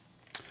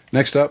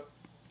 Next up,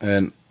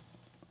 and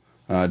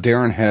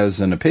Darren has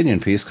an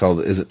opinion piece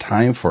called "Is it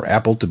time for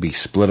Apple to be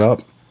split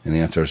up?" And the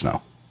answer is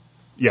no.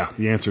 Yeah,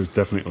 the answer is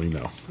definitely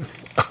no.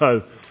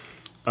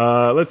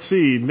 Let's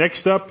see.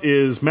 Next up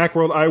is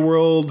Macworld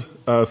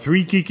iWorld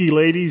 3 Geeky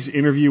Ladies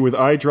interview with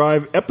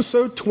iDrive,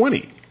 episode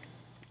 20.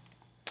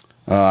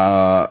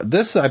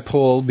 This I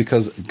pulled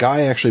because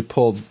Guy actually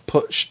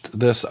pushed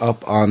this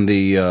up on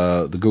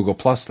the Google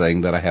Plus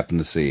thing that I happened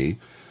to see.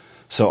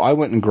 So I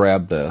went and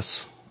grabbed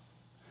this.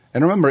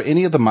 And remember,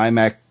 any of the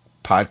MyMac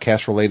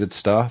podcast related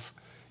stuff,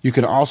 you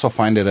can also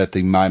find it at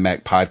the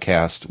MyMac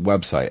Podcast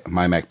website,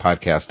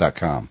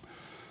 mymacpodcast.com.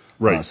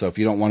 Right. So if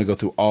you don't want to go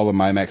through all the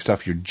MyMac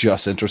stuff, you're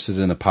just interested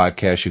in the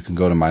podcast, you can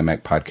go to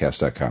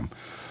mymacpodcast.com.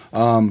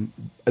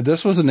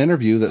 This was an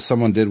interview that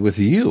someone did with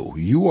you.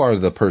 You are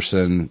the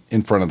person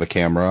in front of the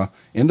camera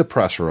in the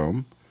press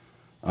room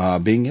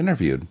being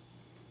interviewed.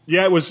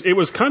 Yeah, it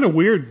was kind of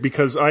weird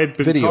because I had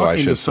been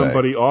talking to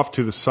somebody off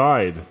to the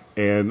side,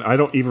 and I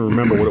don't even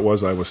remember what it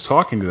was I was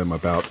talking to them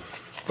about.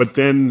 But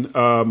then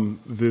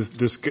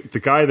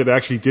the guy that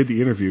actually did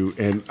the interview,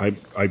 and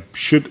I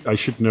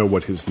should know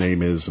what his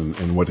name is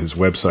and what his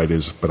website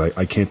is, but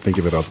I can't think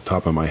of it off the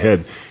top of my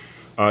head.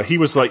 He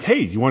was like, "Hey,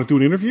 you want to do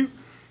an interview?"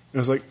 And I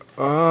was like,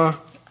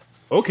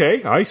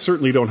 "Okay, I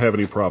certainly don't have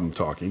any problem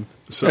talking."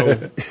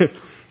 So,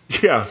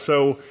 yeah,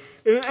 so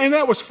and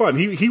that was fun.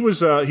 He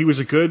was a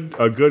good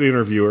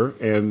interviewer,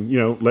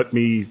 and let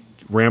me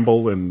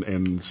ramble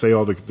and say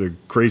all the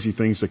crazy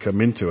things that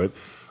come into it.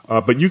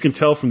 But you can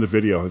tell from the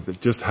video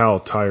just how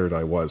tired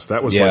I was.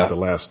 That was like the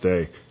last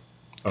day.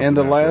 And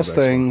the last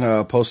thing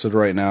posted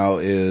right now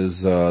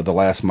is the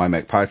last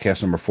MyMac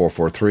podcast, number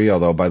 443,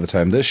 although by the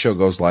time this show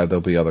goes live,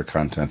 there'll be other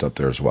content up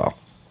there as well.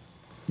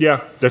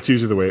 Yeah, that's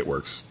usually the way it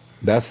works.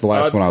 That's the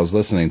last one I was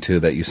listening to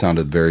that you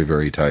sounded very,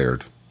 very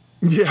tired.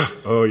 Yeah.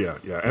 Oh, yeah.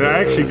 And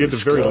I actually did the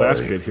very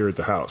last bit here at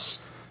the house.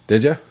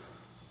 Did you?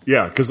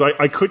 Yeah, because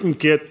I couldn't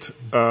get.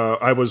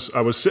 I was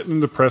sitting in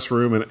the press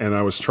room and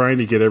I was trying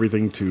to get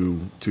everything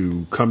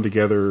to come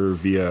together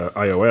via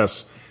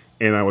iOS,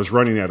 and I was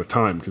running out of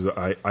time because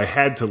I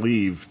had to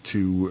leave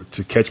to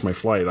catch my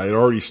flight. I had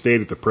already stayed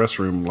at the press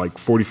room like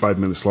 45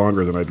 minutes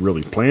longer than I'd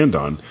really planned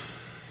on.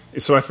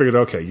 So I figured,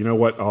 okay, you know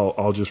what?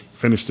 I'll just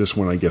finish this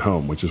when I get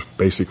home, which is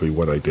basically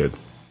what I did.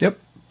 Yep,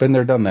 been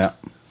there, done that.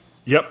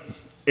 Yep.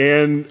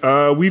 And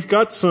we've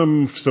got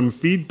some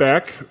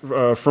feedback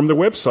from the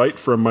website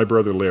from my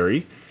brother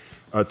Larry,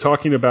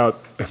 talking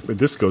about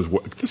this goes a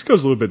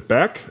little bit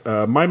back.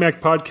 MyMac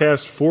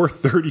Podcast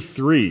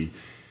 433,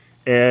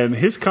 and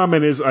his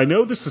comment is, "I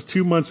know this is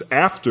 2 months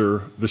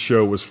after the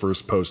show was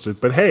first posted,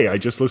 but hey, I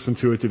just listened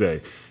to it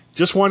today.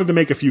 Just wanted to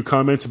make a few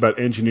comments about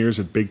engineers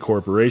at big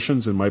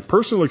corporations. In my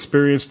personal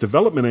experience,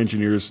 development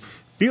engineers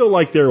feel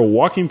like they're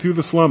walking through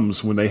the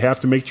slums when they have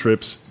to make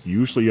trips,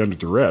 usually under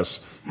duress,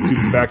 to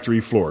the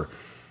factory floor.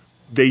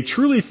 They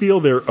truly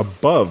feel they're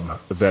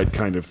above that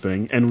kind of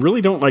thing and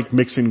really don't like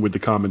mixing with the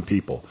common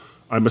people.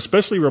 I'm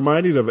especially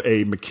reminded of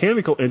a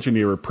mechanical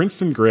engineer, a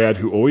Princeton grad,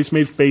 who always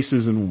made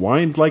faces and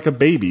whined like a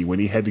baby when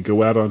he had to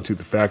go out onto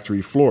the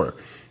factory floor.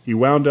 He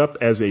wound up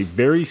as a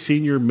very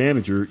senior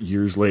manager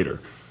years later.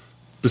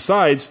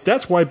 Besides,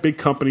 that's why big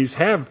companies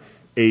have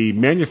a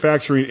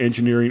manufacturing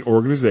engineering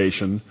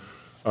organization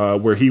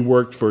where he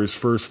worked for his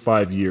first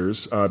 5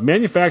 years.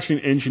 Manufacturing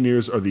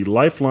engineers are the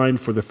lifeline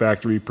for the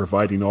factory,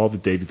 providing all the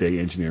day-to-day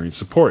engineering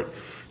support.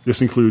 This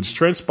includes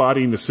trend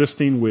spotting,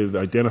 assisting with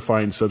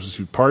identifying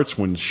substitute parts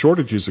when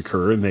shortages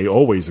occur, and they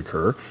always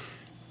occur,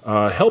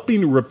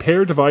 helping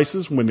repair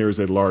devices when there is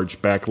a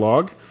large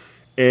backlog.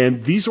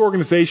 And these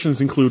organizations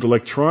include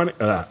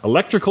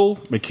electrical,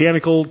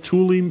 mechanical,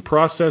 tooling,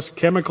 process,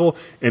 chemical,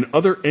 and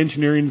other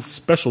engineering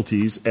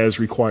specialties as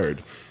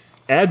required.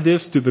 Add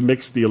this to the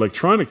mix the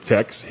electronic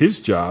techs, his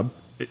job,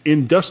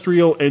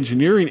 industrial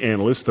engineering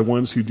analysts, the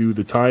ones who do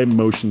the time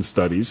motion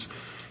studies,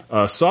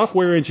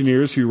 software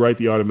engineers who write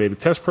the automated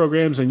test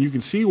programs, and you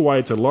can see why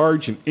it's a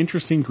large and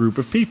interesting group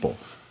of people.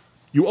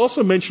 You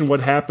also mentioned what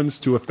happens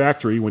to a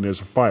factory when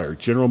there's a fire.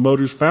 General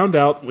Motors found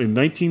out in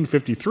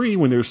 1953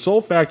 when their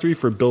sole factory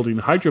for building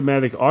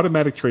Hydra-Matic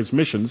automatic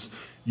transmissions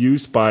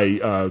used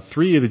by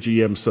 3 of the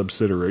GM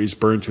subsidiaries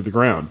burned to the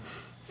ground.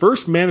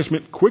 First,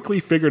 management quickly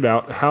figured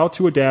out how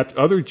to adapt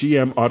other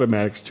GM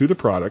automatics to the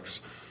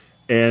products,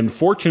 and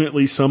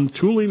fortunately some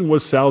tooling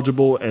was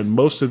salvageable and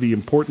most of the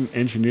important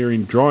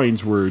engineering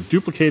drawings were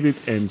duplicated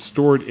and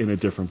stored in a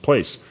different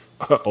place.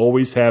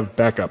 Always have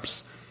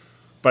backups.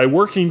 By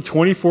working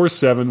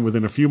 24/7,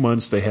 within a few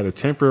months they had a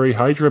temporary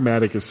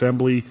Hydra-Matic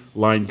assembly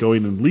line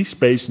going in lease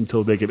space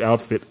until they could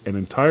outfit an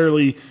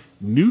entirely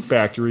new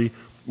factory,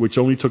 which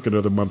only took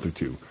another month or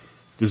two.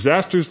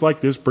 Disasters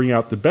like this bring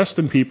out the best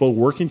in people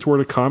working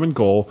toward a common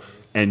goal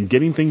and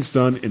getting things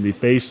done in the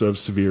face of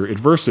severe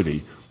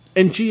adversity.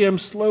 And GM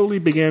slowly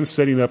began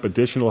setting up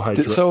additional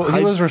Hydra... So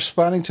he was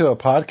responding to a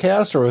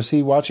podcast, or was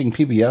he watching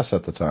PBS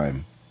at the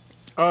time?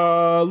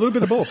 A little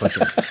bit of both, I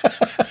think.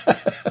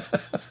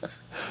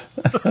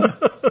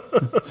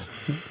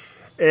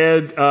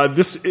 And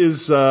this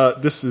is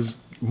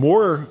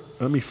more...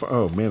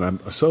 oh, man, I'm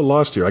so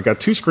lost here. I got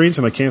 2 screens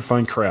and I can't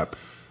find crap.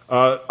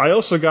 We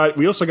also got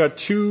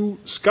 2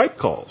 Skype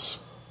calls,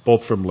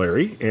 both from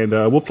Larry, and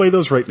we'll play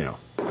those right now.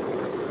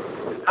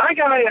 Hi,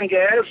 Guy and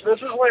Gaz.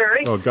 This is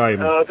Larry. Oh, Guy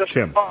and just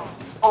Tim.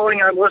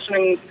 Following, I'm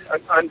listening.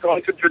 I'm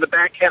going through the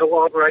back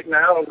catalog right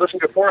now. I'm listening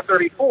to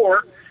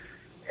 434,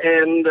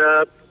 and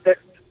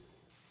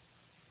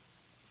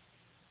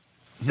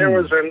there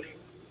was an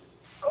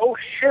oh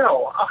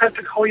hell! I'll have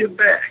to call you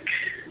back.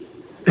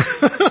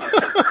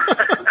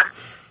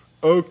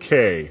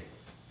 Okay,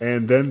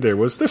 and then there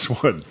was this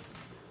one.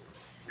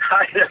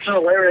 Hi, that's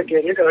Larry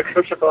again. You're going to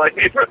crucify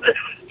me for this.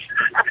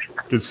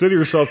 Consider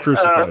yourself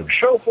crucified.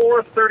 Show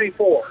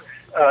 434.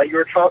 You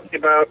were talking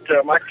about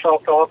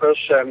Microsoft Office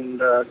and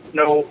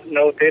no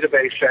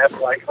database app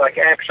like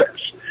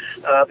Access.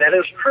 That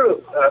is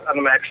true on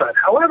the Mac side.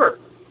 However,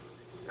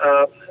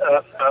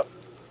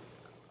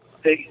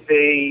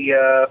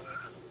 the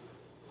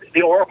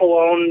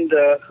Oracle-owned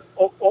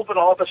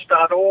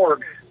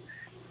OpenOffice.org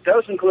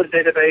does include a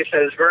database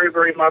that is very,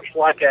 very much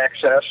like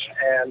Access,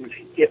 and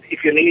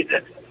if you need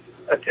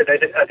a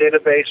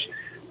database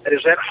that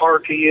is that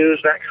hard to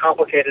use, that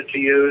complicated to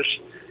use,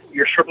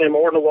 you're certainly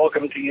more than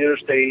welcome to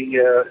use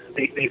the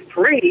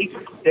free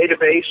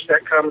database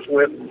that comes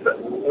with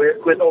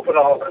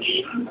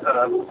OpenOffice.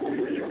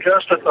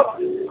 Just a thought.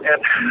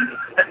 And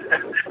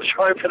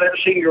sorry for that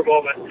senior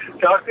moment.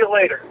 Talk to you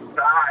later.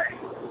 Bye.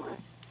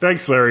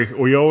 Thanks, Larry.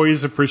 We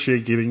always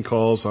appreciate getting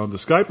calls on the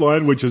Skype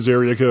line, which is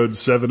area code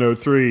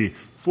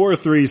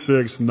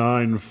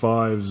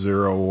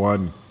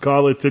 703-436-9501.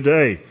 Call it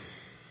today.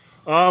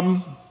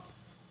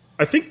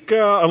 I think,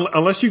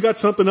 unless you got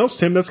something else,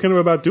 Tim, that's going to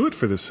about do it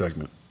for this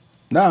segment.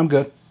 No, I'm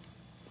good.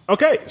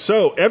 Okay,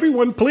 so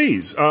everyone,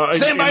 please.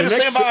 Stand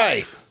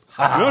by.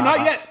 No,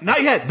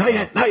 not yet.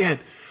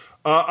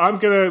 I'm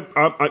going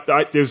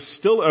to, there's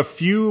still a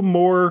few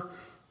more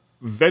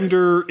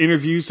vendor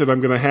interviews that I'm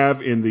going to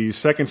have in the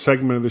second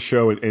segment of the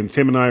show, and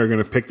Tim and I are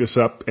going to pick this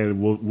up, and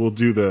we'll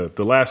do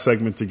the last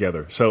segment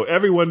together. So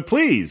everyone,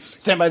 please.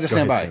 Stand by.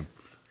 Tim.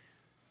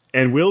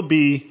 And we'll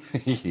be...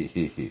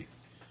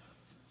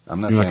 I'm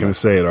not. You're not going to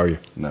say it, are you?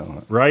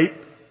 No. Right?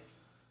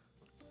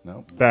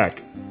 No.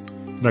 Back.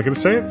 Not going to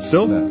say it?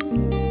 Still? No.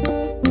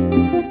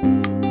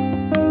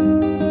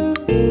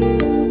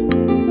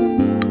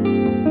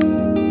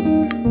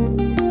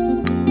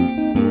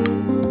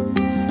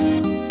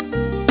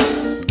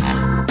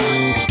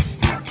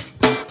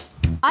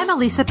 I'm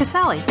Elisa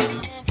Pacelli.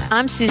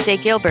 I'm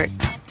Suzette Gilbert.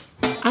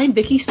 I'm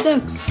Vicki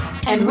Stokes.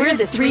 And we're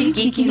the 3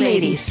 Geeky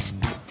Ladies.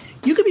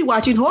 You could be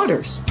watching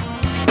Hoarders.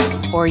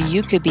 Or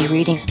you could be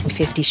reading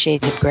 50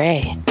 Shades of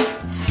Grey.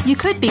 You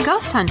could be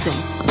ghost hunting.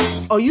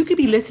 Or you could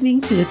be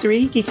listening to the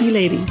 3 Geeky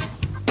Ladies.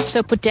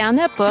 So put down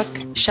that book,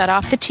 shut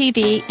off the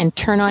TV, and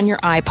turn on your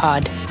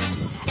iPod.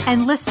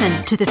 And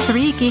listen to the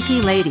 3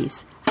 Geeky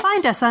Ladies.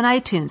 Find us on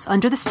iTunes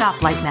under the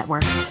Stoplight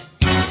Network.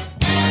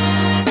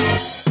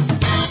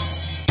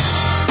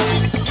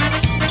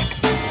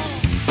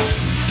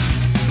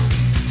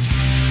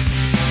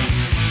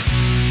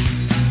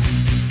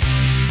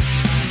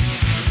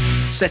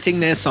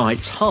 setting their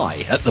sights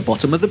high at the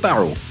bottom of the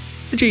barrel.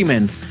 The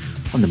G-Men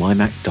on the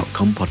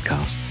mymac.com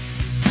podcast.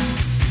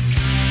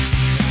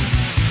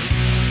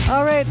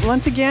 All right,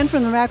 once again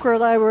from the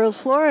Macworld iWorld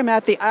floor, I'm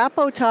at the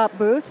Apotop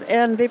booth,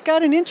 and they've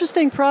got an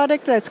interesting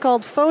product that's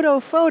called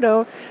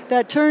Photo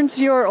that turns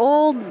your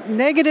old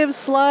negative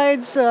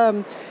slides,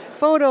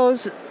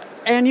 photos,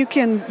 and you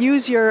can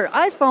use your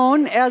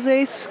iPhone as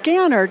a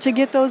scanner to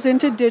get those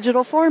into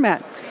digital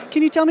format.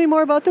 Can you tell me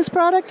more about this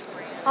product?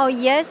 Oh,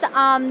 yes.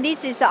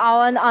 This is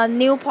our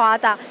new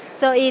product.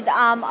 So it's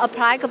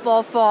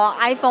applicable for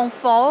iPhone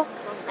 4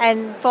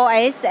 and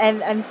 4S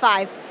and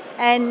 5.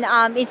 And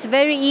it's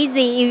very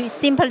easy. You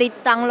simply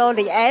download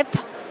the app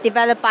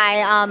developed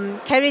by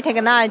Carry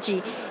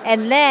Technology.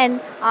 And then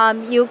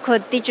you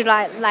could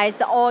digitalize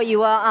all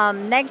your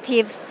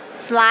negative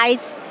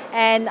slides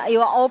and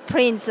your old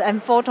prints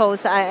and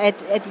photos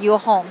at your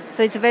home.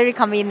 So it's very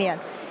convenient.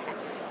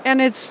 And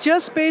it's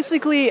just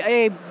basically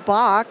a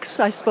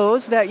box, I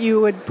suppose, that you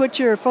would put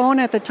your phone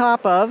at the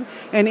top of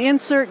and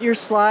insert your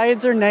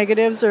slides or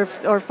negatives or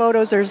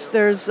photos.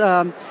 There's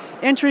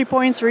entry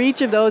points for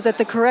each of those at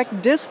the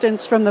correct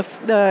distance from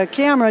the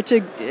camera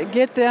to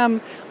get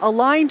them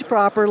aligned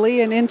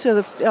properly and into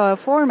the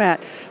format.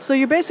 So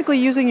you're basically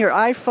using your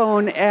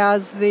iPhone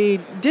as the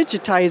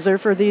digitizer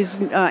for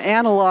these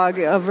analog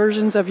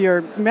versions of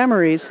your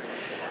memories.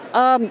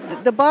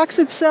 The box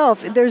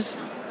itself,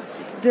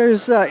 you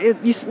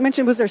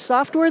mentioned, was there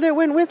software that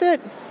went with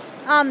it?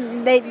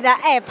 The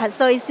app.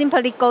 So you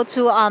simply go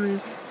to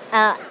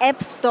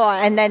App Store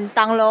and then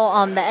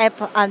download the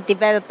app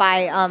developed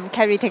by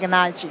Carry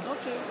Technology.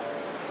 Okay.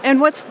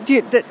 And what's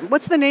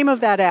the name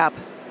of that app?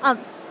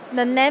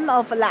 The name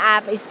of the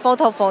app is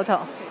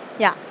Photo.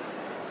 Yeah.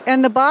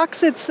 And the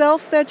box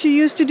itself that you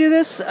use to do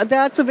this,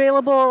 that's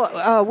available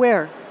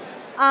where?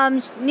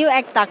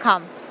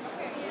 Newegg.com.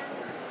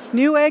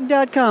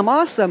 Newegg.com.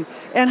 Awesome.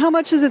 And how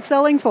much is it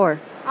selling for?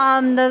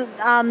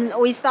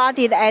 We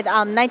started at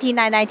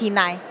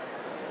 $99.99.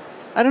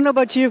 I don't know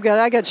about you,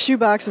 I got shoe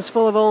boxes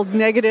full of old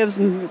negatives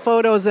and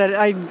photos that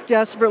I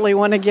desperately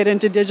want to get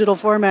into digital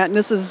format, and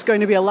this is going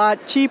to be a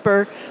lot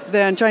cheaper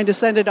than trying to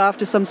send it off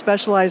to some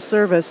specialized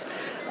service.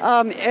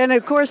 And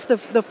of course,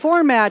 the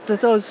format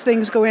that those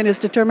things go in is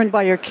determined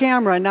by your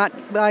camera, not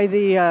by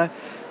the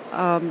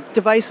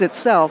device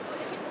itself.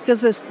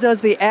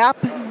 Does the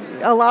app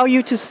allow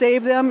you to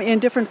save them in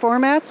different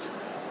formats?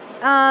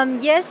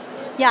 Yes.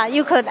 Yeah,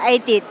 you could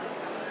edit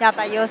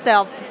by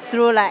yourself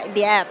through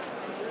the app.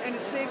 And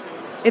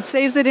it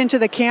saves it into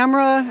the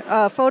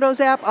camera Photos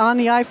app on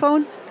the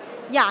iPhone?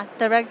 Yeah,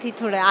 directly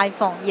to the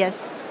iPhone,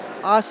 yes.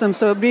 Awesome.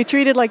 So it'd be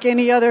treated like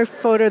any other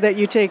photo that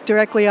you take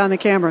directly on the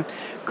camera.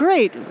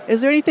 Great.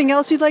 Is there anything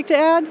else you'd like to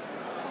add?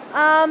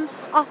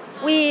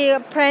 We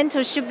plan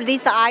to ship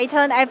this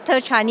item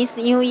after Chinese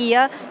New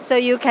Year, so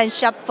you can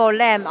shop for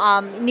them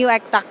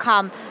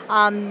Newegg.com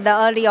the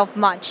early of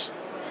March.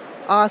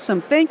 Awesome.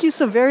 Thank you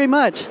so very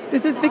much.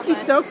 This is Vicki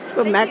Stokes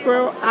from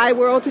Macworld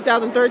iWorld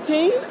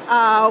 2013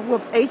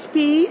 with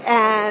HP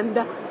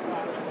and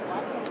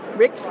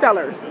Rick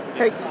Spellers.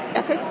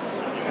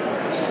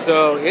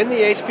 So in the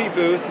HP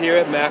booth here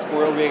at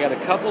Macworld, we got a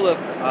couple of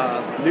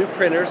new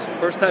printers.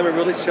 First time we're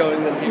really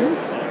showing them here.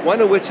 One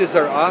of which is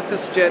our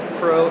OfficeJet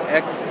Pro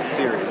X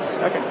series.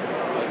 Okay.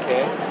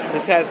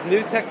 This has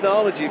new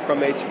technology from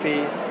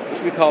HP,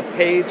 which we call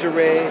page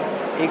array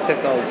ink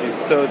technology.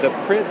 So the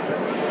print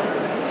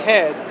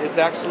head is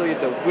actually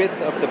the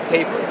width of the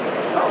paper.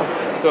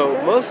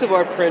 So most of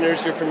our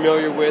printers you're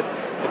familiar with,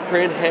 the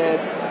print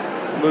head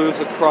moves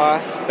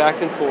across,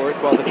 back and forth,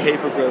 while the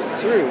paper goes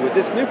through. With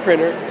this new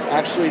printer,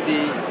 actually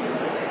the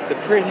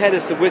print head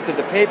is the width of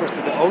the paper,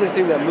 so the only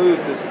thing that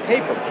moves is the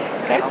paper.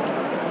 Okay.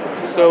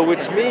 So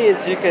which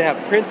means you can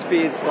have print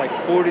speeds like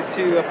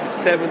 42 up to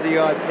 70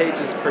 odd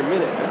pages per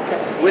minute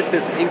with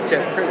this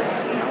inkjet printer.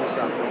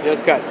 You know,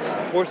 it's got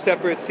 4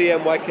 separate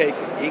CMYK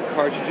ink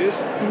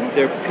cartridges.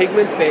 They're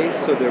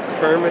pigment-based, so they're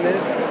permanent.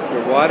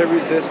 They're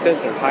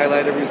water-resistant. They're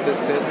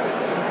highlighter-resistant.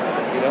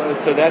 You know, and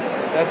so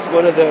that's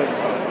one of the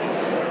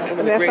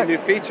great new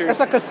features. That's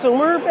a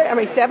consumer.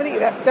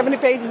 70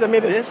 pages a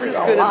minute. This is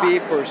going to be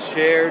for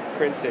shared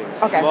printing,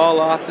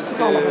 small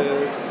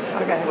offices,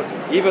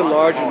 even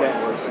larger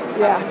networks.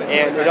 Yeah.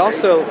 And it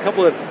also, a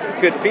couple of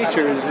good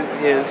features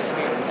is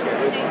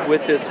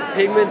with this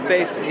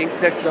pigment-based ink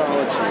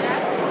technology.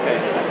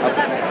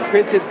 A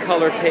printed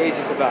color page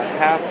is about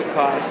half the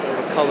cost of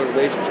a color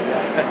literature.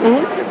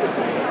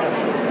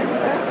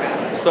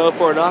 So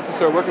for an office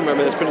or work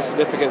environment, it's pretty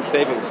significant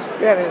savings.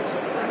 Yeah, it is.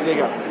 You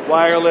got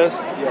wireless,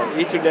 you have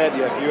Ethernet,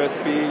 you have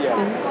USB, you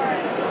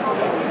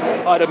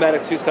have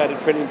automatic two-sided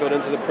printing built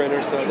into the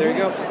printer. So there you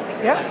go.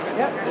 Yeah.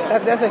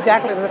 That's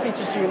exactly the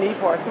features you need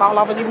for a small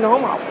office, even a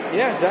home office.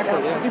 Yeah,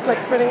 exactly. Yeah.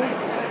 Duplex printing.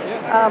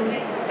 Yeah.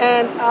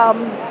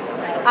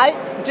 I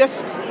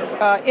just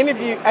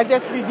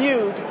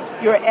reviewed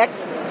your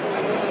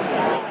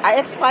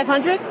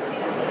X500.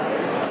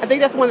 I think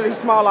that's one of the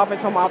small office,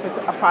 home office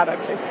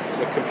products. It's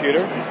a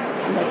computer?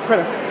 It's a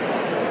printer.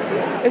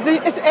 It's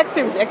the X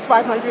series,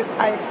 X500,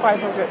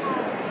 IX500.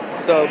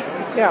 So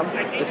Yeah.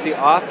 It's the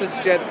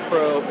OfficeJet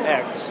Pro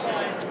X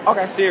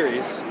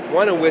series,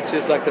 one of which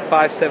is like the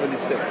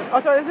 576.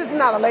 Oh, so this is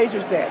not a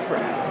LaserJet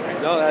printer.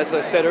 No, as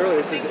I said earlier,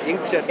 this is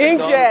inkjet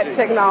technology. Inkjet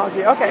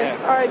technology. Okay.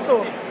 Yeah. All right,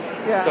 cool.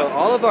 Yeah. So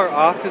all of our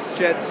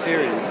OfficeJet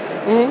series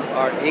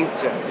are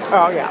inkjets.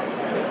 Oh, yeah.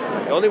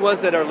 The only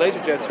ones that are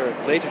LaserJets are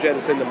LaserJet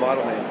is in the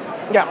model name.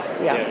 Yeah.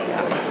 Okay.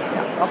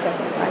 All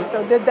right.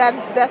 So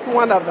that's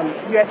one of them.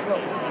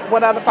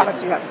 What other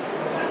products you have?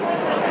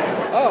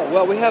 Oh,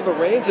 well, we have a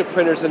range of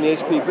printers in the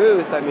HP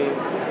booth. I mean,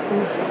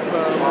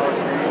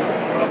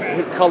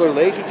 color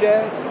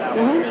LaserJets.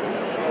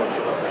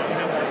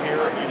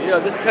 You know,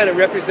 this kind of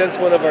represents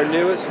one of our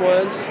newest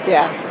ones.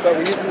 Yeah. But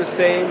we're using the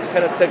same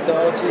kind of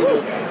technology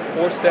with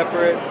 4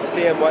 separate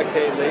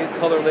CMYK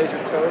color laser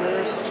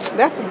toners.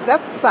 That's the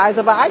size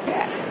of an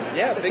iPad.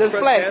 Yeah, big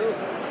display. front panels.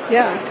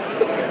 Yeah.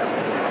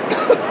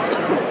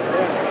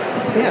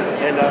 Yeah.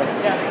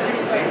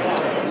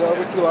 And go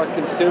over to our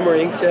consumer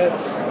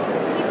inkjets.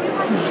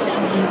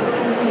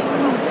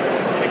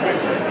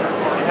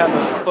 We have a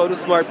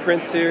PhotoSmart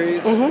print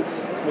series,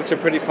 which are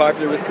pretty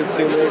popular with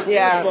consumers.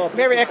 Yeah,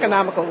 very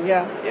economical.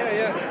 Yeah.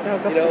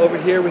 You know, over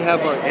here we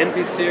have our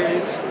Envy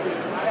series.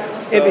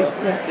 So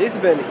these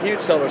have been huge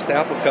sellers to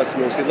Apple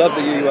customers. They love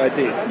the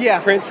UUID. Yeah.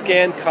 Print,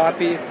 scan,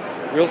 copy,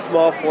 real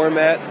small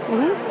format.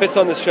 Fits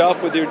on the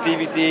shelf with your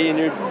DVD and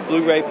your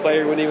Blu-ray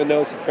player. You wouldn't even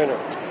know it's a printer.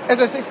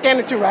 It's a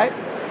scanner too, right?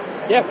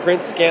 Yeah,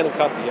 print, scan, and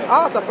copy. Yeah.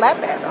 Oh, it's a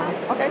flatbed.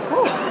 Oh, okay,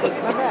 cool.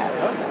 Not bad.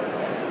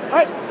 All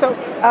right,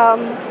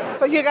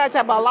 so you guys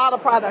have a lot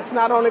of products,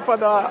 not only for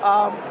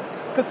the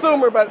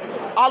consumer, but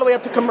all the way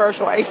up to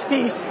commercial.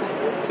 HP's.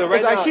 So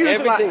right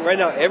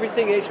now,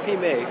 everything HP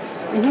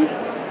makes,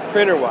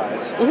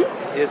 printer-wise,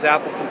 is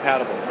Apple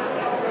compatible.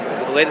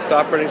 With the latest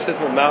operating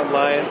system with Mountain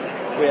Lion,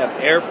 we have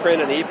AirPrint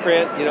and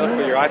ePrint, you know,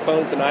 for your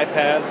iPhones and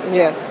iPads.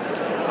 Yes.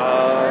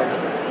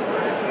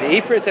 The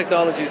ePrint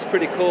technology is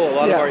pretty cool. A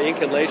lot of our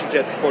ink and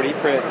LaserJet support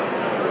ePrint.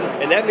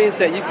 And that means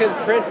that you can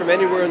print from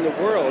anywhere in the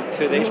world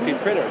to the HP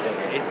printer.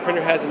 The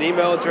printer has an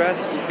email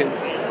address. You can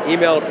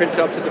email a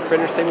printout to the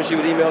printer, same as you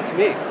would email to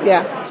me.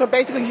 Yeah. So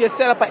basically, you just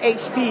set up an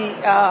HP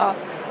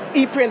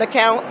ePrint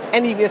account,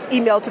 and you just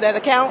email to that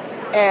account.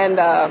 And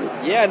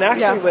and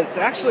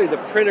actually the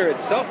printer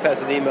itself has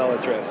an email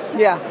address.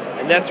 Yeah.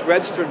 And that's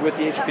registered with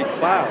the HP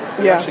cloud.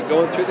 So you're actually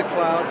going through the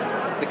cloud.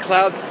 The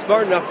cloud's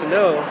smart enough to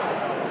know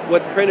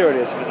what printer it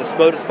is. If it's a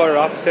Smart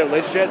OfficeJet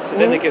LaserJets, and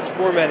then it gets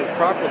formatted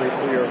properly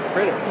for your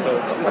printer. So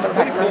it's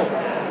pretty cool.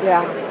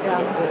 Yeah.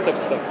 This type of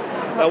stuff.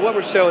 Now what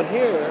we're showing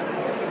here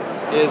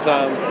is,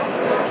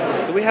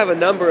 so we have a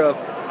number of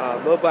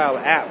mobile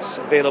apps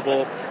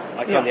available,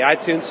 like on the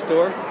iTunes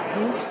store.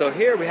 So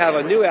here we have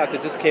a new app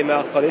that just came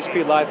out called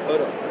HP Live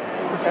Photo.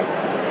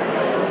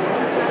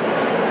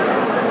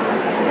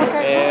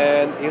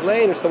 And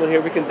Elaine or someone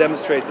here, we can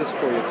demonstrate this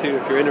for you too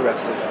if you're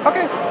interested.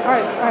 Okay, all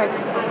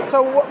right.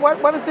 So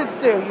what does it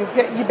do?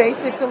 You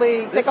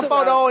basically take a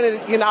photo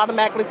and it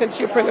automatically sends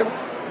to your printer?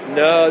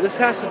 No, this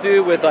has to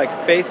do with like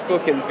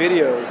Facebook and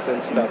videos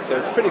and stuff. So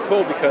it's pretty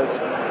cool because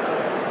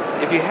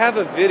if you have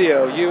a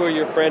video, you or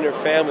your friend or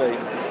family,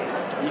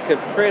 you can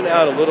print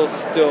out a little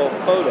still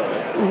photo.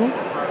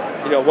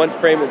 You know, one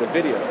frame of the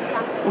video.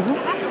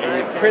 And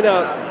you print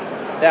out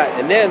that,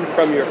 and then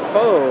from your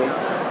phone,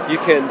 you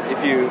can,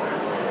 if you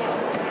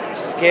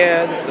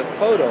scan the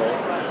photo,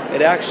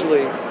 it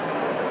actually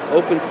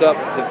opens up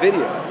the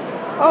video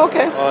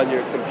on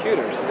your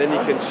computer. So then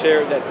you can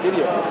share that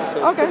video.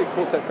 So it's pretty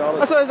cool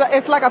technology. So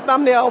it's like a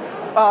thumbnail.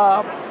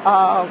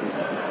 I'm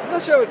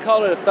not sure I would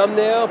call it a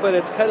thumbnail, but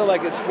it's kind of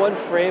like it's one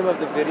frame of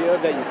the video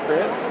that you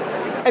print.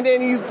 And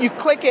then you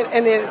click it,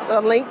 and it's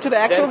a link to the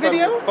actual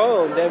video? From your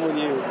phone, then when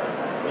you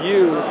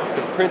view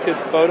the printed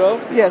photo,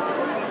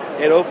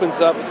 it opens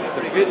up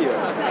the video.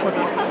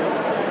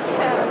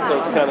 So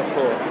it's kind of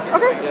cool.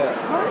 Okay.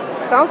 Yeah. All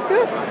right. Sounds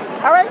good.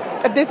 All right.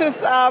 This is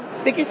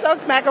Dickie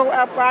Stokes, Macworld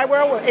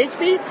iWorld with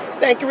HP.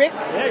 Thank you, Rick.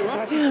 Yeah, you're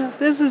welcome.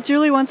 This is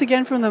Julie once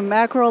again from the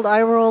Macworld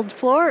iWorld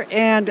floor,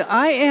 and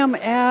I am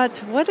at,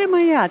 what am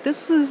I at?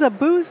 This is a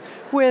booth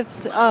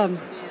with...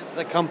 It's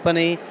the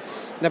company.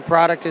 The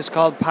product is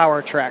called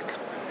PowerTrack.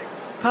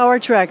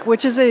 PowerTrack,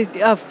 which is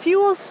a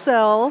fuel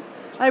cell,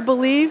 I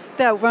believe,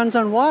 that runs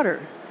on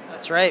water.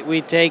 That's right.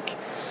 We take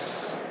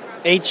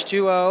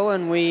H2O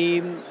and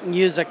we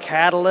use a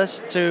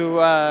catalyst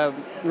to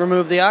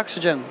remove the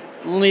oxygen.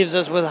 It leaves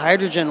us with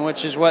hydrogen,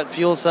 which is what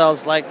fuel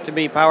cells like to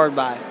be powered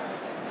by.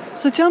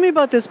 So tell me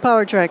about this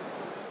PowerTrack.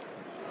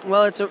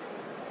 Well,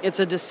 it's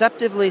a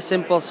deceptively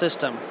simple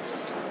system.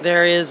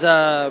 There is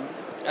a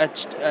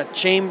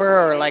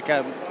chamber or like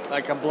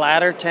a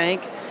bladder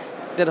tank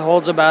that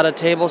holds about a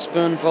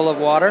tablespoonful of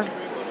water.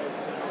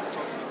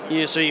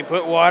 So you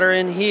put water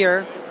in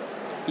here,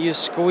 you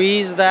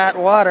squeeze that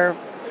water,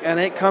 and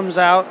it comes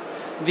out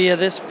via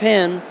this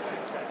pin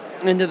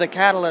into the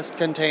catalyst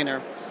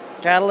container.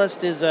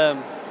 Catalyst is a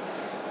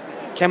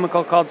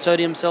chemical called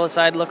sodium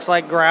silicide, looks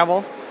like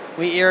gravel.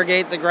 We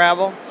irrigate the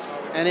gravel,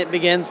 and it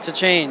begins to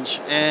change,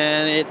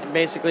 and it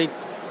basically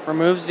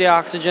removes the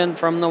oxygen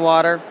from the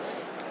water,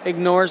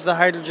 ignores the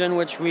hydrogen,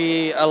 which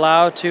we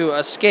allow to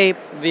escape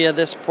via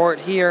this port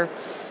here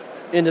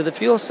into the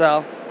fuel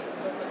cell.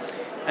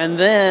 And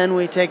then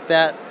we take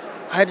that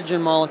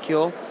hydrogen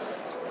molecule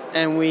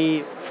and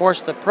we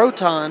force the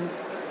proton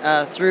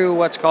through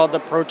what's called the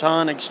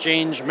proton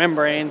exchange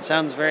membrane.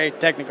 Sounds very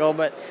technical,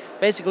 but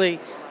basically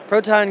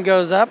proton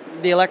goes up,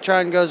 the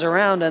electron goes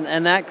around,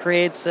 and that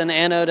creates an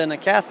anode and a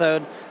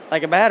cathode,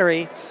 like a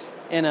battery,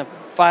 in a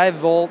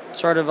 5-volt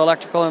sort of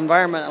electrical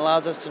environment.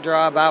 Allows us to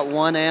draw about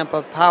 1 amp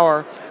of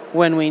power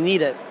when we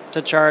need it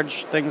to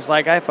charge things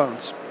like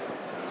iPhones.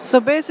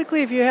 So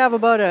basically, if you have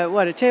about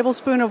a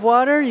tablespoon of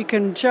water, you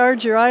can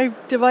charge your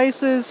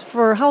iDevices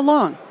for how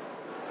long?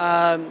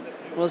 Well,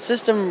 the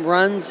system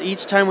runs,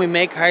 each time we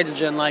make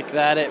hydrogen like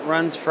that, it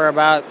runs for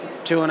about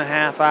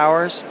 2.5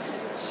 hours.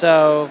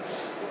 So,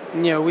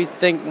 we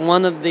think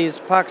one of these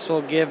pucks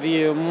will give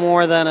you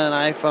more than an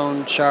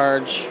iPhone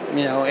charge,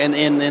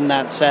 in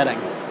that setting.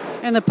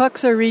 And the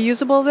pucks are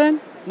reusable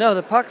then? No,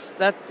 the pucks,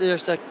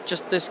 there's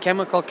just this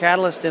chemical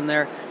catalyst in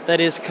there that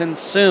is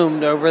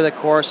consumed over the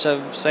course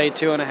of, say,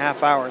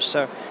 2.5 hours.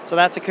 So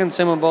that's a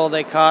consumable.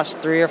 They cost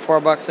 $3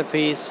 or $4 a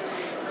piece,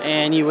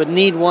 and you would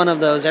need one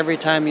of those every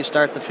time you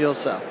start the fuel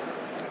cell.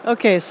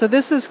 Okay, so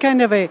this is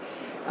kind of a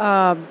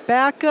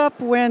backup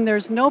when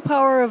there's no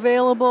power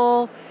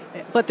available,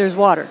 but there's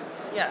water.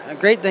 Yeah, a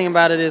great thing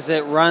about it is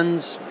it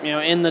runs,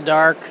 in the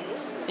dark,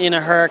 in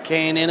a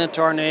hurricane, in a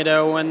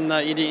tornado, when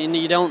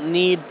you don't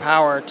need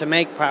power to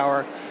make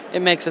power. It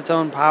makes its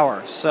own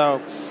power.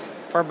 So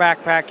for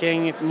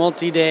backpacking,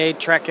 multi-day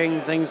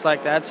trekking, things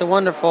like that, it's a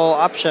wonderful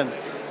option.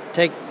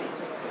 Take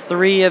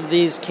 3 of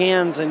these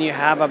cans and you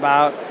have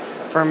about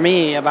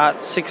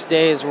 6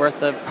 days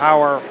worth of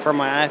power for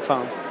my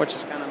iPhone, which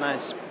is kind of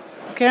nice.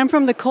 Okay, I'm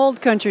from the cold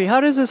country.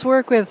 How does this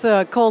work with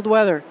cold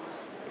weather?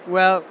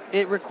 Well,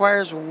 it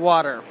requires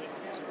water.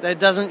 It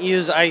doesn't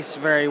use ice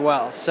very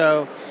well,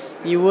 so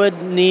you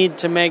would need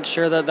to make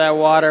sure that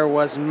water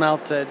was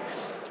melted.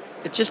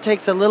 It just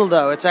takes a little,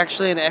 though. It's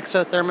actually an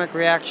exothermic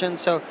reaction,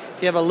 so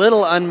if you have a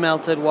little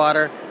unmelted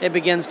water, it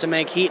begins to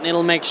make heat, and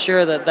it'll make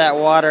sure that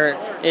water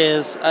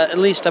is at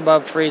least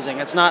above freezing.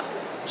 It's not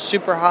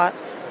super hot,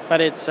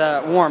 but it's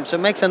warm, so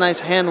it makes a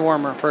nice hand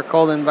warmer for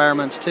cold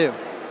environments, too.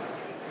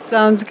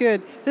 Sounds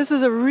good. This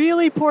is a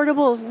really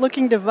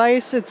portable-looking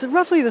device. It's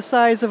roughly the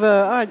size of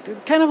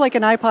kind of like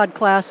an iPod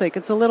Classic.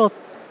 It's a little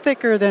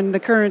thicker than the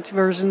current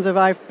versions of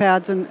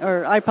iPods and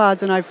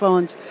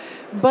iPhones,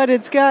 but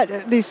it's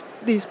got these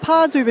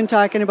pods we've been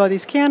talking about,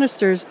 these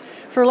canisters.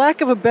 For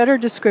lack of a better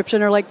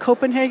description, are like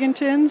Copenhagen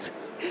tins,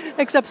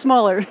 except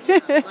smaller.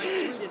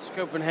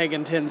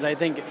 Copenhagen tins, I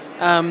think.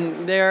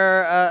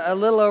 They're a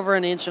little over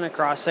an inch and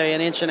across, say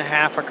 1.5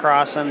 inches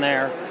across, and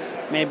they're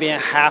maybe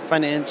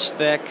 1/2 inch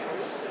thick.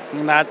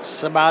 And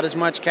that's about as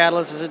much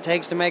catalyst as it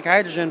takes to make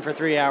hydrogen for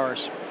 3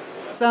 hours.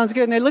 Sounds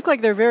good. And they look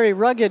like they're very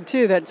rugged,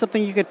 too. That's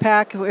something you could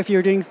pack if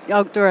you're doing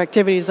outdoor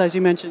activities, as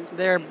you mentioned.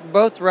 They're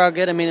both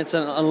rugged. I mean, it's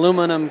an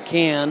aluminum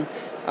can,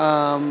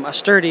 a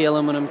sturdy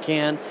aluminum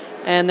can,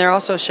 and they're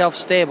also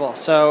shelf-stable.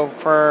 So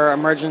for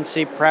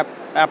emergency prep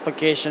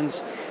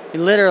applications,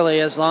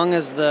 literally, as long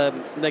as the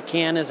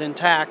can is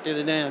intact,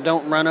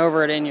 don't run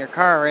over it in your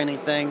car or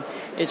anything,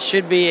 it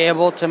should be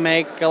able to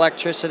make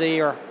electricity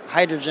or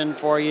hydrogen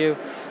for you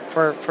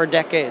for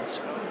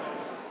decades.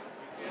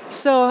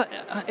 So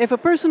if a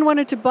person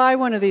wanted to buy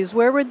one of these,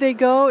 where would they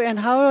go and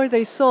how are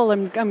they sold?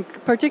 I'm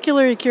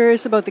particularly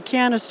curious about the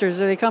canisters.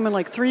 Do they come in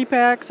like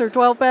 3-packs or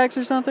 12-packs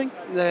or something?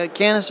 The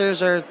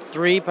canisters are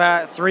 3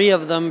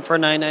 of them for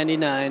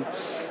 $9.99,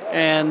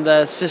 and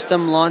the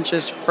system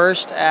launches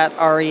first at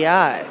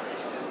REI.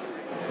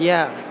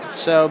 Yeah,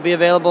 so be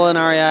available in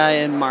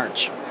REI in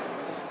March.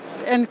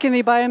 And can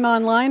they buy them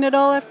online at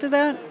all after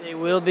that? They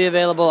will be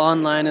available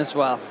online as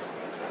well.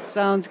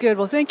 Sounds good.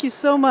 Well, thank you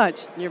so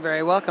much. You're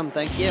very welcome.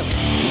 Thank you.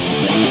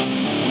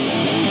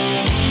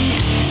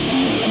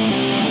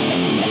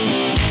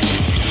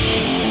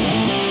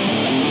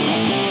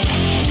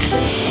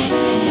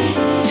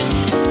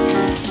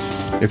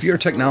 If you're a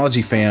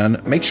technology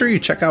fan, make sure you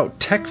check out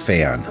Tech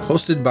Fan,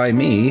 hosted by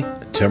me,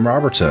 Tim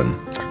Robertson.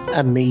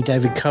 And me,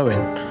 David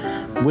Cohen.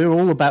 We're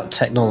all about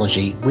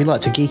technology. We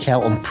like to geek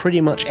out on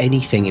pretty much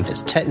anything. If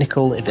it's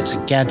technical, if it's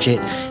a gadget,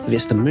 if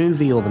it's the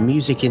movie or the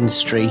music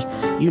industry,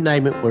 you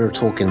name it, we're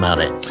talking about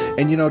it.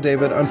 And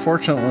David,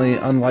 unfortunately,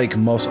 unlike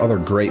most other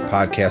great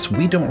podcasts,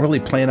 we don't really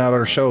plan out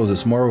our shows.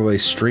 It's more of a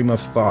stream of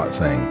thought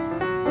thing.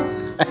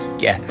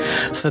 Yeah,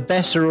 for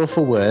better or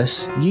for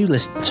worse, you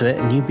listen to it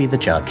and you be the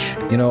judge.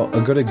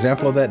 A good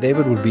example of that,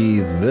 David, would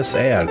be this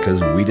ad,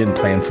 because we didn't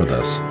plan for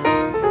this.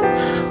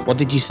 What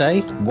did you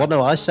say? What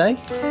do I say?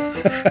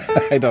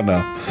 I don't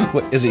know.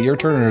 Is it your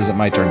turn or is it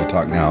my turn to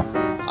talk now?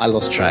 I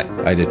lost track.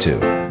 I did too.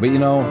 But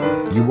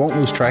you won't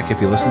lose track if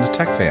you listen to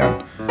Tech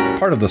Fan,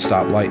 part of the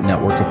Stoplight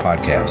network of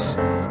podcasts.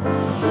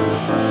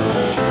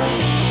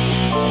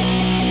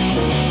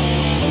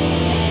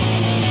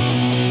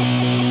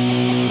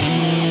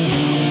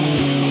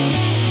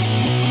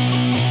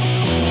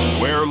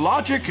 Where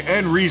logic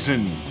and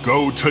reason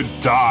go to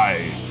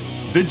die.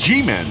 The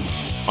G-Men,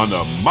 on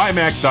the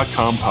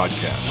MyMac.com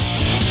podcast.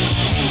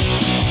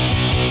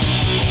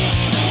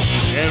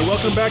 And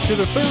welcome back to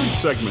the third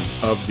segment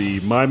of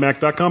the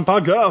MyMac.com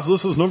podcast.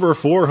 This is number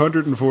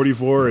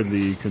 444 in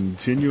the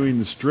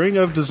continuing string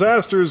of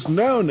disasters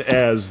known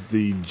as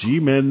the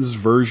G-Men's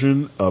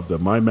version of the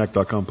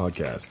MyMac.com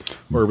podcast.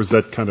 Or was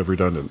that kind of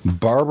redundant?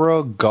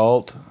 Barbara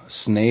Galt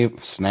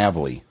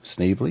Snavely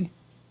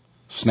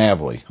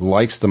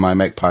likes the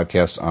MyMac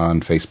podcast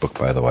on Facebook,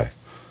 by the way.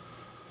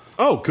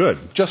 Oh,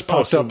 good. Just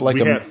popped up like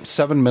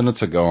 7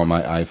 minutes ago on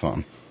my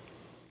iPhone.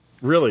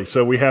 Really?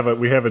 So we have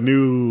a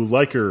new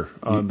liker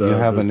on the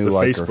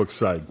liker. Facebook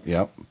side.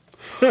 Yep.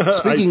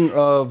 Speaking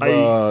of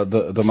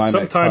the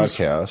MyMac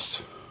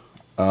podcast,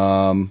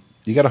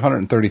 you got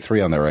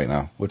 133 on there right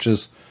now, which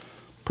is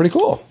pretty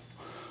cool.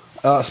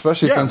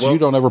 Especially since you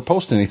don't ever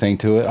post anything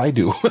to it. I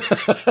do.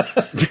 It's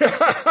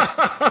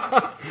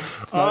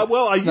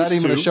not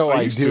even a show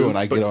I do, and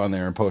I get on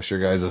there and post your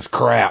guys'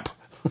 crap.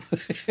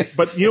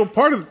 But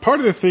part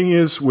of the thing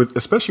is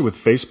especially with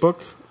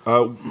Facebook,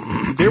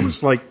 there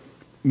was like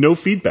no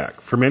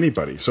feedback from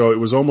anybody, so it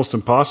was almost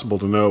impossible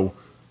to know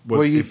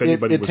if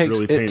anybody was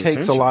really paying attention. It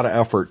takes a lot of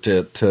effort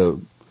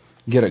to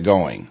get it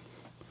going.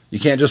 You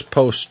can't just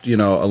post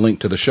a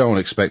link to the show and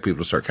expect people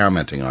to start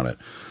commenting on it.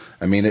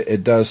 I mean,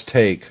 it does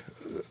take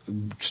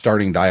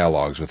starting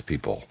dialogues with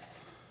people.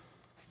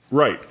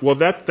 Right. Well,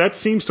 that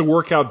seems to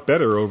work out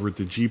better over at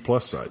the G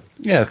Plus side.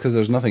 Yeah, because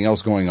there's nothing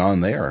else going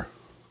on there.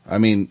 I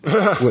mean,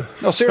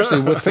 seriously,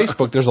 with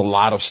Facebook, there's a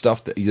lot of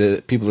stuff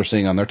that people are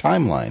seeing on their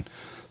timeline.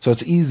 So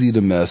it's easy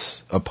to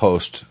miss a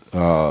post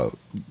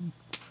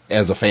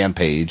as a fan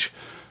page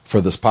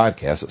for this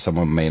podcast that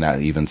someone may not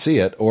even see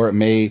it, or it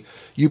may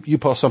you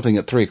post something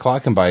at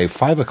 3:00 and by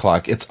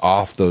 5:00 it's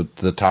off the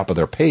top of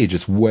their page.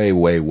 It's way,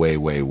 way, way,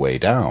 way, way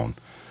down.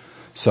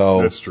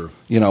 So that's true.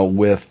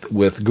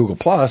 With Google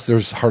Plus,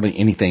 there's hardly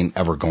anything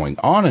ever going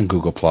on in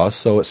Google Plus,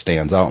 so it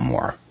stands out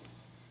more.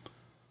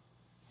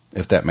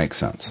 If that makes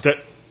sense.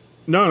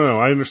 No,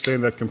 I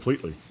understand that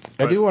completely.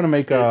 I do want to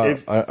make a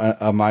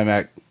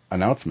MyMac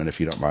announcement, if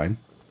you don't mind.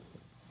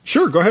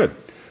 Sure, go ahead.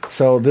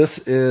 So this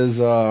is,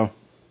 as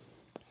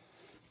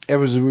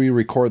we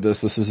record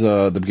this is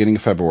the beginning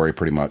of February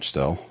pretty much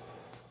still.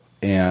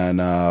 And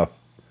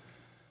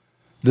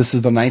this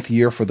is the 9th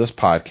year for this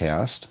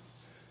podcast.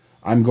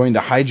 I'm going to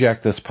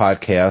hijack this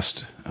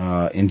podcast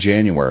in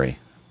January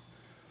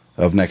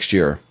of next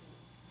year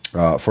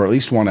for at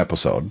least one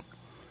episode.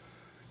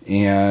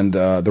 And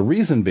the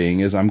reason being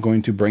is I'm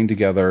going to bring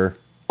together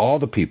all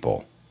the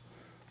people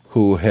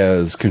who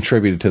has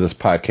contributed to this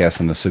podcast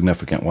in a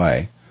significant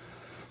way.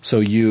 So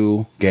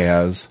you,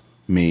 Gaz,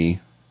 me,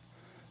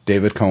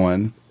 David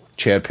Cohen,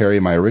 Chad Perry,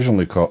 my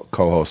original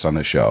co-host on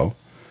the show,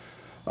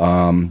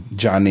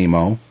 John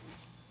Nemo.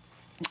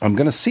 I'm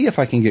going to see if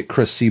I can get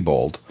Chris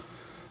Siebold.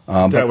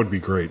 That would be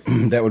great.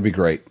 That would be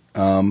great.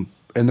 And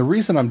the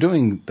reason I'm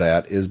doing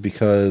that is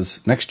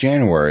because next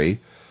January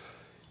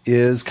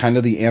is kind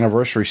of the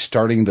anniversary,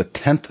 starting the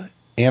 10th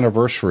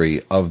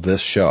anniversary of this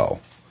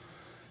show.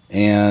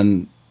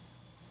 And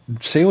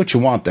say what you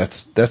want,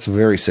 that's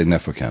very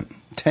significant.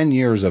 10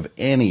 years of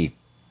any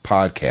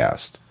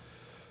podcast.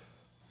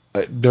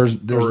 There's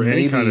or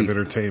any kind of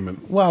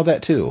entertainment. Well,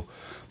 that too.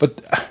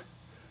 But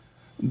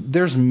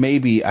there's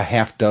maybe a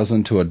half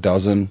dozen to a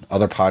dozen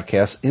other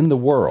podcasts in the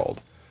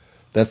world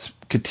that's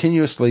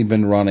continuously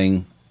been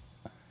running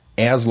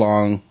as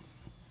long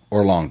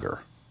or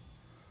longer.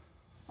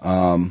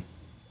 I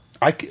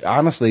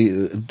honestly,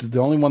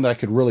 the only one that I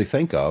could really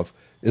think of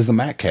is the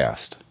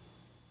MacCast.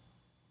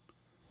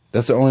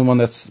 That's the only one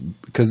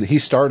because he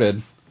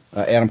started,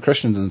 Adam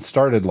Christensen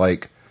started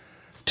like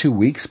 2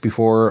 weeks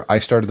before I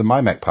started the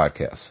MyMac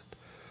podcast.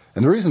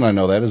 And the reason I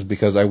know that is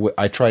because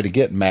I tried to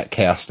get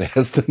MacCast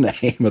as the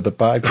name of the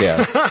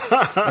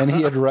podcast. And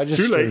he had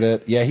registered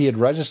it. Yeah, he had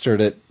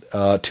registered it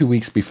 2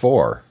 weeks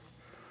before.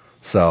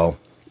 So,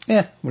 what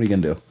are you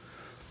going to do?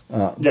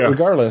 But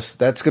regardless,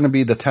 that's going to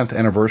be the 10th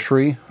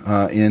anniversary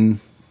in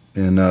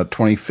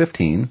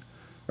 2015,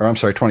 or I'm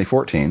sorry,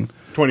 2014.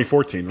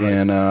 2014, right.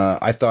 And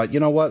I thought,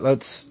 you know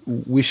what,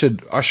 we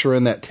should usher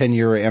in that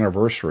 10-year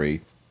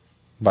anniversary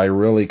by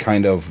really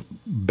kind of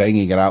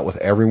banging it out with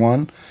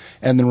everyone,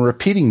 and then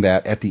repeating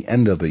that at the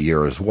end of the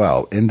year as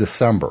well, in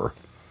December.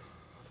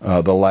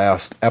 The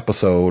last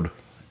episode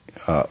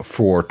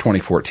for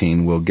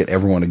 2014 will get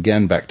everyone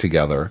again back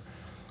together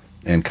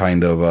and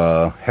kind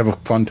of have a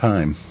fun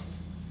time.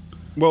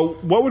 Well,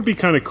 what would be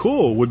kind of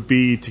cool would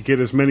be to get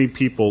as many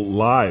people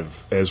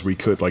live as we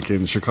could, like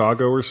in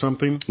Chicago or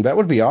something. That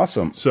would be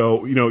awesome.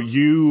 So,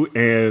 you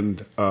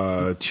and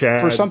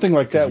Chad. For something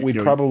like that, we'd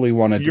probably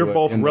want to do it. You're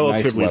both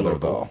relatively nice weather,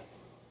 local.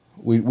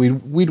 Though.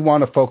 We'd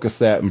want to focus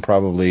that in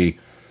probably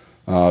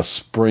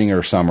spring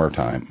or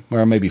summertime,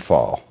 or maybe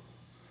fall.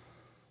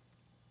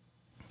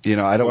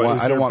 I don't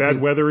want. Is there bad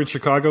weather in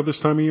Chicago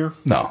this time of year?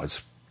 No,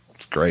 it's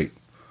great.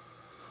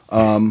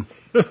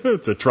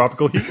 It's a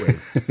tropical heat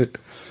wave.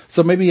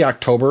 So maybe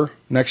October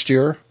next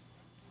year,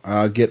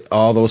 get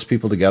all those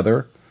people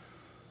together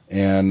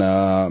and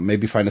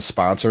maybe find a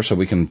sponsor so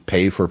we can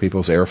pay for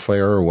people's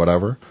airfare or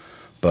whatever.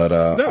 But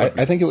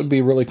I think it would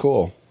be really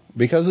cool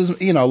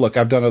because, you know, look,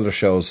 I've done other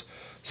shows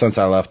since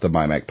I left the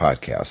MyMac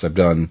podcast. I've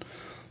done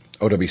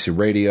OWC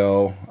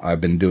Radio.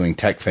 I've been doing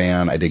Tech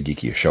Fan. I did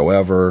Geekiest Show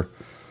Ever.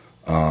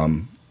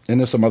 And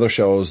there's some other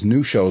shows,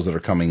 new shows that are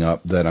coming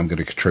up that I'm going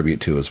to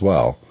contribute to as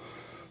well.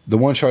 The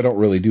one show I don't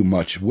really do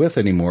much with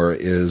anymore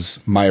is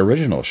my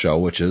original show,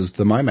 which is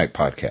the MyMac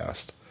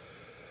podcast.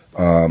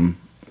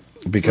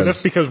 Because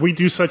that's because we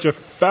do such a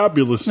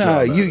fabulous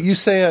job. No, you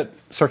say it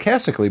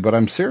sarcastically, but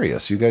I'm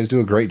serious. You guys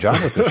do a great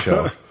job with this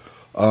show.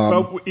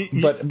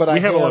 But I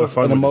have a lot of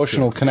fun, an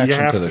emotional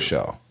connection to the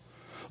show.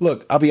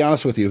 Look, I'll be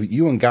honest with you. If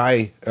you and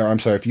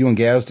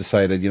Gaz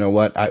decided, you know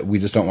what, we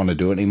just don't want to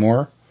do it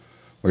anymore.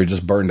 We're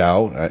just burned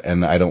out,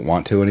 and I don't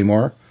want to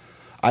anymore.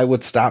 I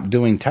would stop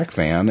doing Tech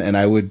Fan, and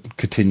I would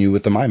continue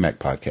with the MyMac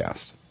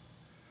podcast.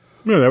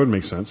 Yeah, that would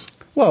make sense.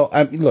 Well,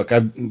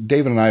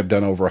 David and I have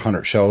done over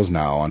 100 shows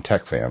now on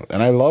Tech Fan,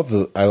 and I love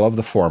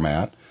the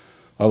format,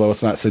 although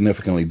it's not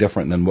significantly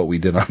different than what we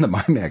did on the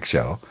MyMac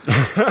show.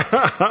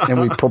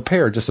 And we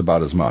prepare just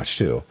about as much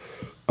too.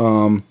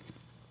 But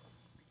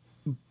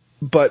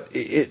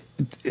it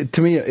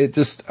to me, it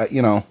just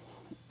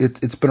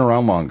it's been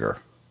around longer,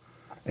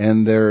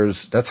 and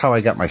that's how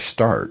I got my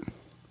start.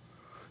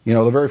 You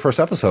know, the very first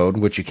episode,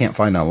 which you can't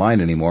find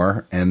online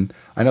anymore, and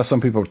I know some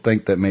people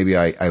think that maybe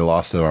I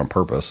lost it on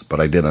purpose, but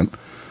I didn't.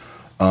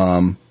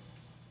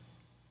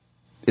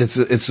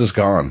 It's just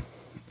gone.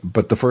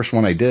 But the first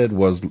one I did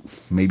was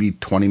maybe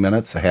 20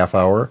 minutes, a half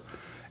hour,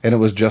 and it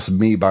was just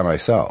me by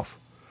myself.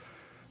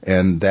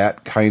 And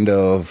that kind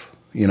of,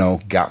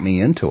 got me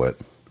into it.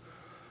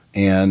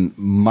 And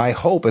my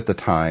hope at the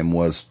time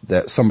was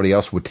that somebody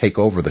else would take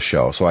over the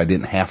show so I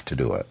didn't have to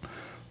do it.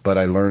 But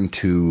I learned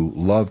to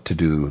love to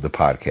do the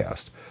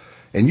podcast.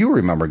 And you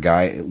remember,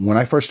 Guy, when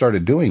I first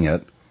started doing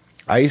it,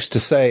 I used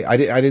to say, I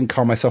didn't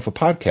call myself a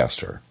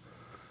podcaster.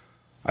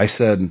 I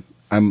said,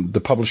 I'm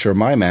the publisher of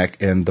MyMac,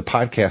 and the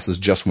podcast is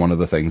just one of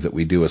the things that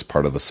we do as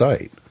part of the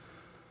site.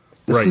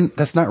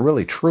 That's not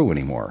really true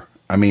anymore.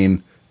 I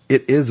mean,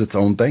 it is its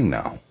own thing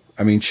now.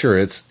 I mean, sure,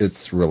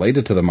 it's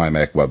related to the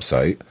MyMac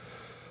website,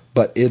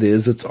 but it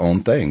is its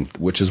own thing,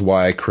 which is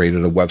why I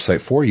created a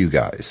website for you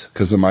guys,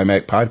 because the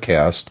MyMac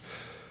podcast...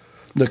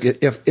 Look,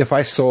 if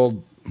I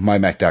sold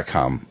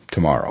MyMac.com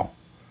tomorrow,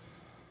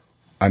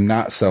 I'm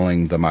not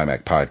selling the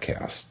MyMac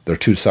podcast. They're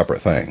two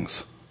separate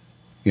things.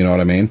 You know what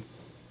I mean?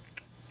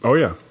 Oh,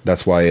 yeah.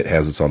 That's why it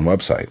has its own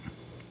website.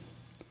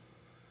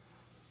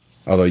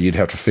 Although you'd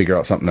have to figure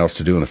out something else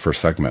to do in the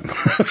first segment.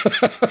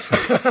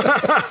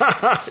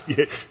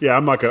 Yeah,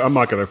 I'm not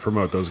going to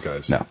promote those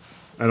guys. No.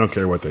 I don't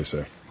care what they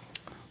say.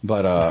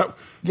 But,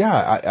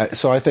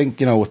 so I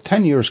think, with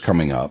 10 years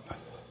coming up,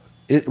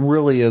 it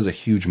really is a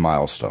huge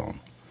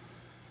milestone.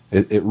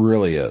 It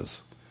really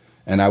is.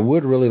 And I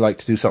would really like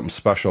to do something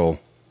special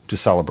to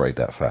celebrate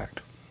that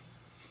fact.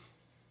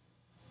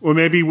 Well,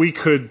 maybe we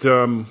could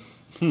do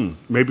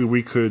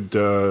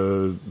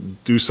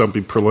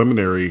something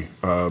preliminary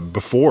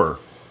before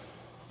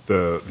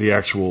the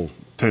actual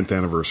 10th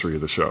anniversary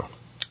of the show.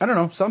 I don't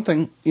know,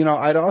 something.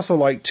 I'd also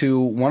like to,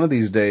 one of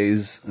these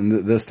days,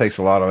 and this takes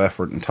a lot of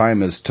effort and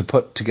time, is to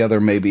put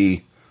together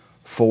maybe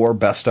 4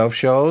 best of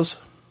shows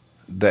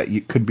that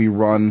could be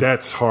run.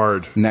 That's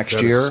hard.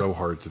 Next year. That is so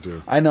hard to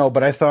do. I know,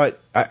 but I thought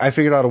I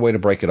figured out a way to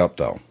break it up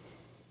though.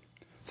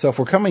 So if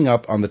we're coming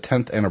up on the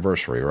 10th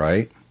anniversary,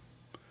 right?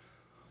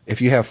 If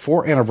you have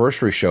 4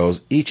 anniversary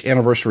shows, each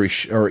anniversary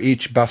or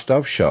each best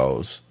of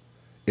shows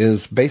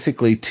is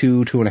basically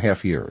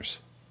 2.5 years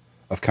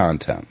of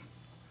content.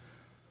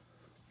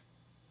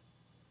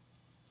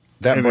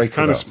 And it's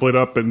kind of split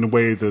up in the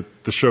way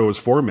that the show is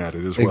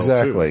formatted as well.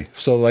 Exactly. Too.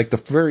 So like the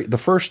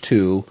first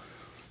 2.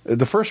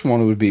 The first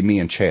one would be me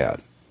and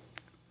Chad.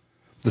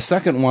 The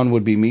second one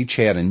would be me,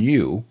 Chad, and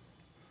you.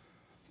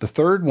 The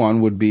third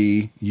one would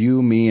be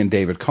you, me, and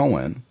David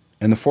Cohen.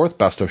 And the fourth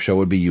best of show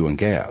would be you and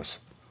Gaz.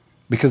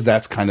 Because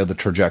that's kind of the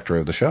trajectory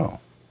of the show.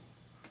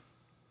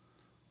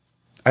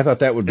 I thought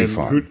that would be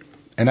fun.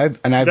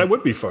 That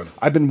would be fun.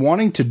 I've been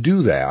wanting to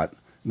do that.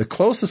 The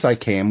closest I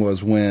came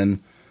was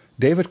when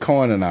David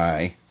Cohen and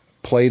I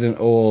played an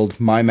old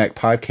MyMac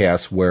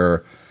podcast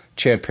where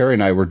Chad Perry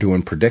and I were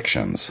doing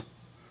predictions.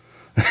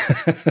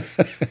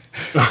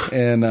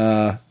 And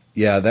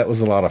that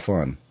was a lot of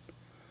fun.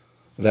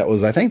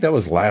 I think that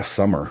was last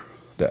summer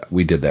that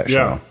we did that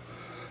show.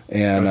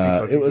 And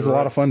it was a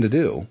lot of fun to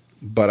do.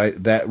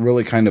 But that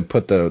really kind of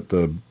put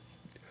the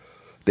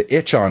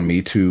itch on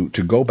me to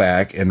go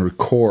back and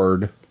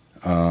record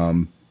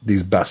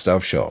these best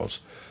of shows.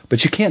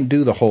 But you can't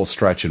do the whole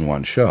stretch in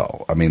one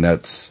show. I mean,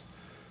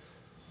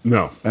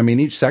 no. I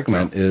mean, each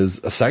segment is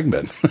a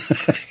segment.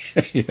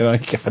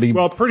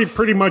 Well,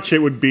 pretty much it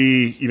would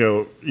be,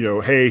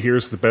 hey,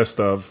 here's the best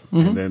of,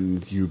 and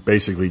then you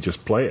basically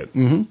just play it.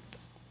 Mm-hmm.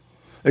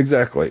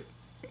 Exactly.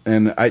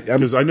 And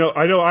because I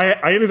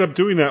ended up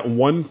doing that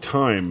one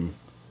time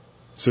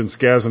since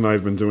Gaz and I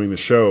have been doing the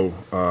show.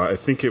 I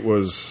think it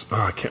was,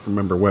 I can't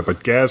remember when,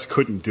 but Gaz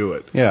couldn't do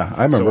it. Yeah,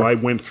 I remember. So I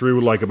went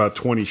through like about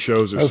 20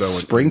 shows or so.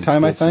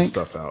 Springtime, and I think.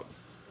 Some stuff out.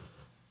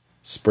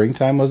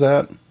 springtime was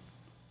that?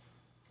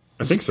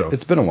 I think so.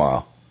 It's been a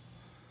while.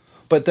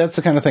 But that's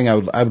the kind of thing I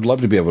would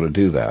love to be able to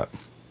do that.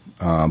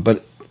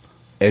 But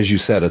as you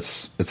said,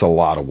 it's a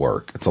lot of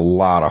work. It's a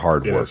lot of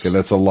hard work. And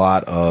it's a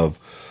lot of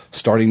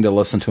starting to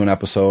listen to an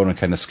episode and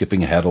kind of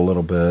skipping ahead a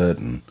little bit.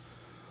 And,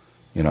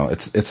 you know,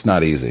 it's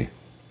not easy.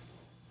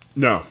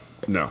 No.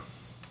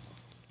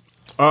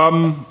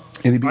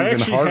 It'd be even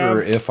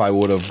harder if I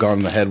would have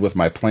gone ahead with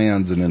my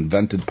plans and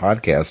invented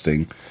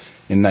podcasting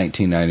in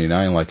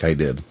 1999 like I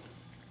did.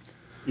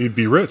 You'd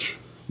be rich.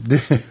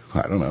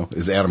 I don't know.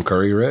 Is Adam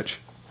Curry rich?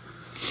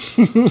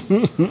 I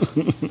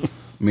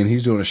mean,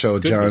 he's doing a show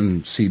with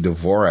John C.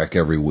 Dvorak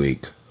every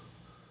week.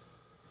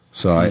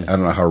 So I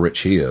don't know how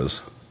rich he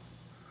is.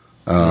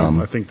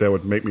 I think that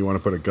would make me want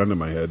to put a gun to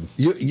my head.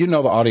 You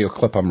know the audio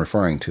clip I'm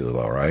referring to,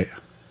 though, right?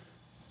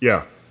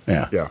 Yeah.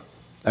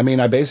 I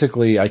mean,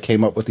 I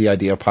came up with the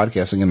idea of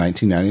podcasting in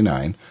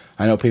 1999.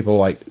 I know people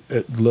like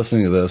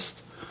listening to this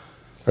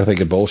are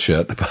thinking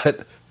bullshit,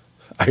 but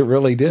I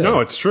really did. No,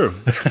 it's true.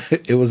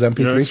 It was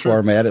MP3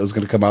 format. It was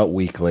going to come out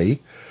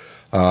weekly.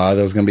 There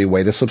was going to be a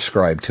way to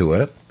subscribe to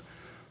it.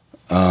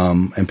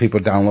 And people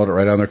download it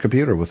right on their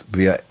computer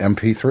via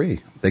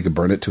MP3. They could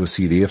burn it to a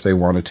CD if they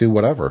wanted to,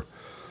 whatever.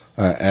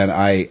 And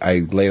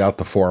I laid out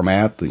the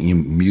format, the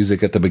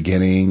music at the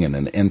beginning and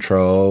an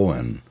intro,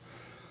 and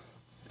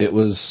it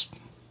was...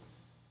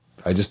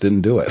 I just didn't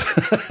do it.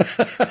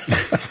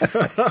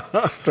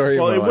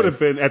 It would have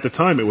been, at the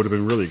time, it would have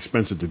been really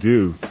expensive to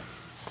do.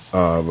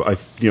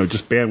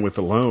 Just bandwidth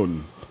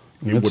alone.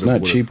 It's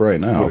not cheap right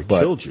now,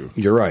 but killed you.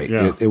 You're right.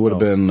 Yeah. It would have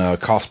been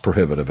cost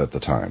prohibitive at the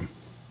time.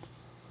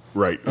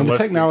 Right. And the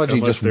technology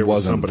just there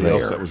was wasn't somebody there.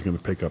 else that was going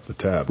to pick up the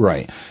tab.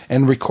 Right.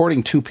 And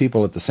recording two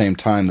people at the same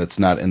time that's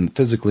not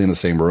physically in the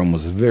same room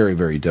was very,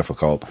 very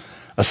difficult,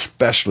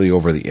 especially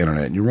over the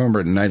internet. You remember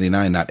in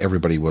 99, not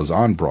everybody was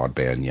on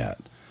broadband yet.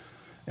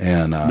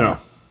 And, no.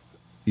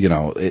 You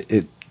know,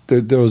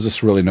 there was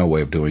just really no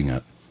way of doing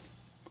it.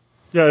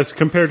 Yeah, it's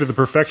compared to the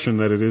perfection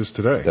that it is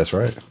today. That's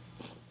right.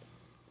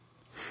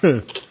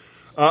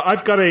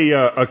 I've got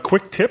a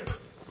quick tip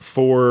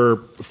for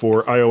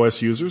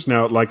iOS users.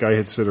 Now, like I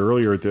had said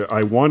earlier,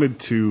 I wanted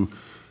to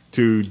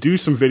do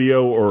some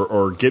video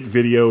or get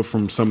video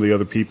from some of the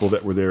other people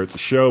that were there at the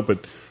show,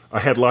 but I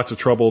had lots of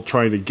trouble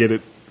trying to get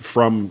it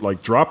from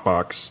like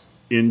Dropbox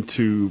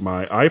into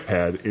my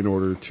iPad in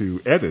order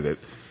to edit it.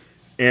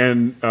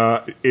 And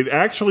it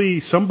actually,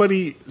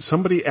 somebody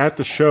at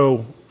the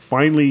show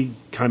finally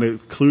kind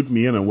of clued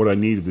me in on what I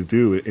needed to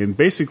do. And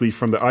basically,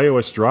 from the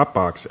iOS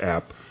Dropbox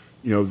app,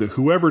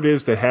 whoever it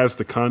is that has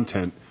the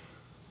content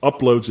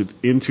uploads it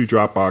into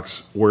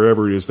Dropbox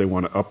wherever it is they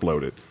want to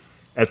upload it.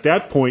 At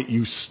that point,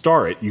 you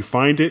star it. You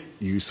find it,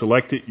 you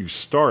select it, you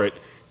star it,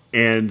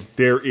 and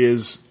there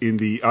is, in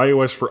the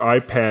iOS for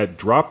iPad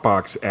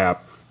Dropbox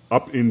app,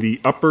 up in the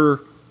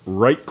upper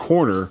right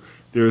corner,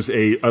 there's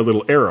a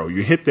little arrow.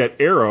 You hit that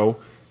arrow,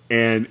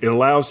 and it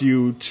allows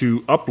you to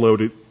upload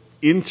it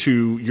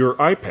into your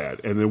iPad,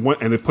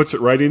 and it puts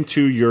it right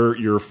into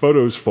your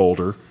Photos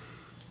folder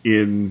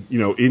in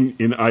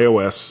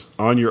iOS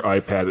on your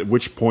iPad. At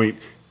which point,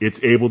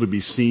 it's able to be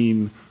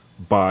seen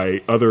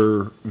by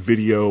other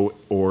video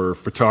or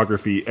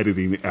photography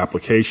editing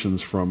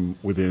applications from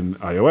within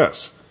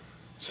iOS.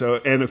 So,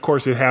 and of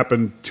course, it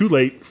happened too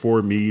late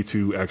for me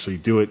to actually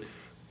do it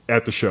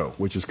at the show,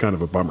 which is kind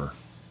of a bummer.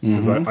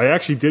 Mm-hmm. I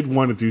actually did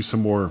want to do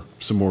some more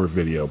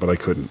video, but I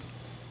couldn't.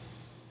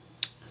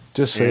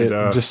 Just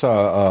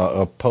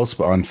saw a post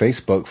on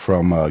Facebook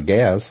from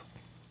Gaz.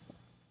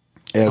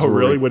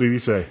 Really? What did he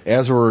say?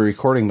 As we're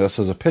recording this,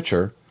 as a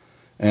picture,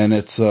 and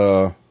it's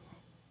all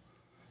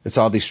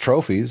these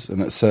trophies,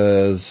 and it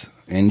says,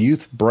 "And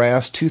Youth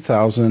Brass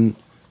 2000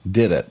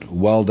 did it.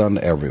 Well done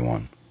to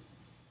everyone."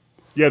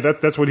 Yeah,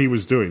 that's what he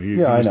was doing. He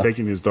was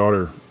taking his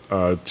daughter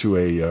to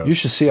a. You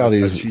should see all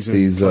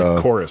these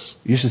chorus.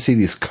 You should see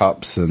these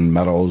cups and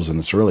medals, and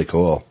it's really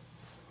cool.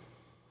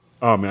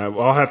 Oh man,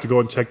 I'll have to go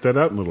and check that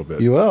out in a little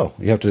bit. You will.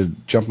 You have to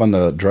jump on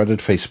the dreaded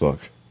Facebook.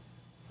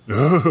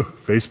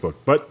 Facebook,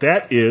 but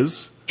that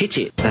is hit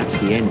it. That's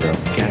the end of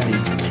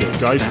Gaz's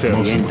tips. Guys' tips.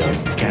 The end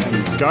of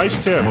Gaz's.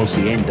 Guys' tips. That's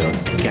the end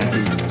of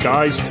Gaz's.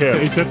 Guys' tip.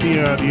 Is that the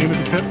end of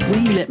the tip? Will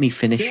you let me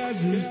finish?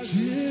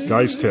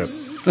 Guys' tip.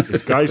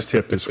 It's Guys'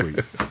 tip this week.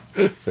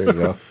 There you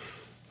go.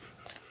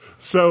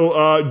 So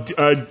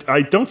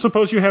I don't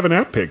suppose you have an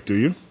app pick, do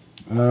you?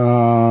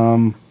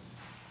 You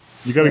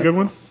got a good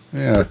one?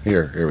 Yeah.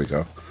 Here we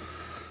go.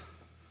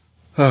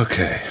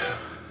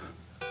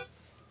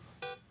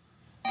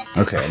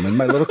 Okay, I'm in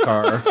my little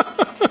car,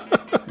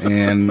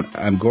 and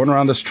I'm going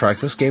around this track.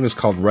 This game is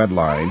called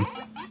Redline.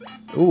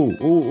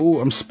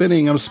 Ooh, I'm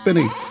spinning.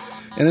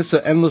 And it's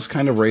an endless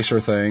kind of racer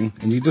thing,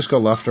 and you just go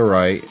left or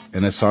right,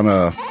 and it's on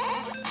a...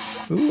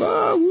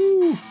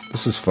 Ooh.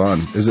 This is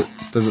fun. Does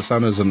it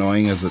sound as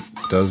annoying as it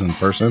does in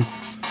person?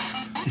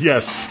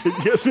 Yes.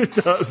 Yes, it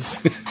does.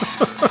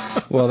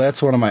 Well,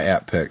 that's one of my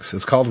app picks.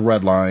 It's called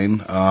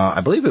Redline.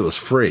 I believe it was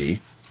free,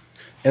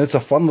 and it's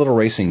a fun little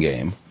racing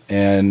game,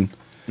 And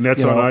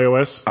that's on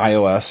iOS?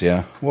 iOS,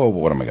 yeah. Well,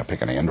 what am I going to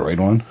pick, an Android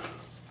one?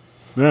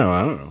 No,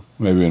 I don't know.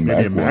 Maybe in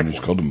Maybe Mac a one, Mac it's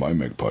one. called the My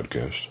Mac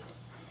Podcast.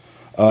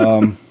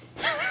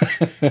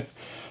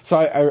 So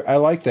I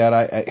like that.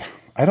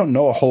 I don't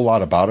know a whole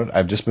lot about it.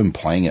 I've just been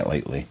playing it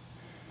lately.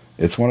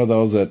 It's one of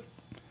those that,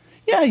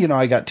 yeah,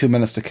 I got 2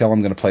 minutes to kill.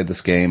 I'm going to play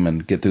this game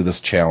and get through this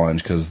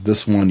challenge, because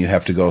this one you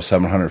have to go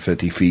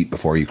 750 feet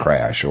before you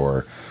crash,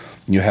 or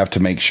you have to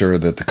make sure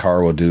that the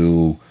car will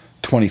do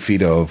 20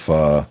 feet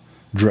of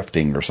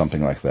drifting or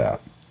something like that.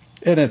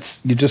 And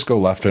you just go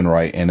left and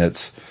right,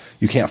 and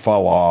you can't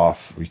fall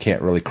off. You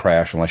can't really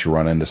crash unless you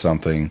run into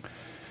something.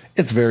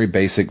 It's very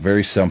basic,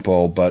 very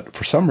simple, but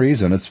for some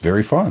reason it's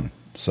very fun.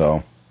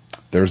 So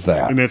there's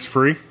that. And it's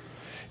free?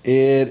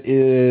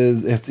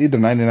 It's either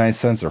 99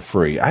 cents or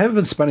free. I haven't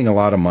been spending a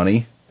lot of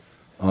money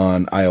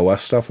on iOS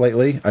stuff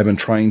lately. I've been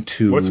trying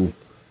to...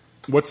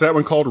 What's that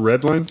one called?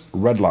 Redline?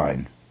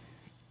 Redline.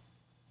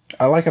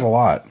 I like it a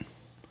lot.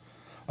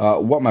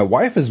 What my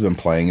wife has been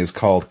playing is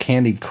called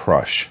Candy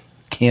Crush.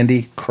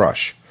 Candy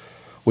Crush.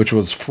 Which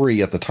was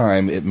free at the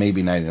time. It may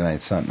be 99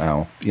 cents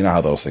now. You know how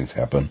those things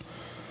happen.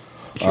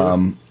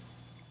 Sure.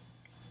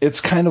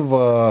 It's kind of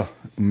a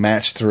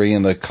match 3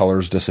 and the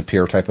colors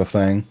disappear type of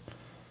thing.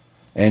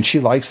 And she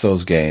likes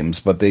those games,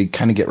 but they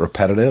kind of get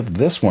repetitive.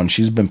 This one,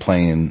 she's been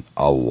playing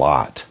a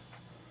lot.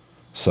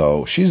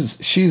 So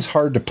she's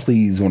hard to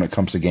please when it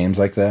comes to games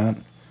like that.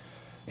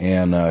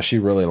 And she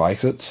really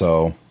likes it,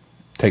 so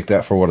take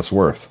that for what it's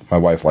worth. My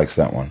wife likes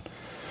that one.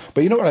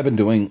 But you know what I've been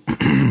doing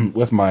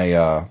with my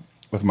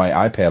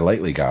iPad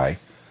lately, Guy?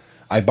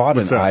 I bought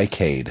an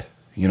iCade.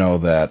 You know,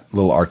 that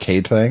little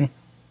arcade thing?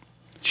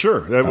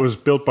 Sure. That was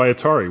built by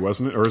Atari,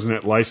 wasn't it? Or isn't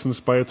it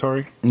licensed by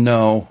Atari?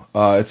 No,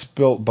 it's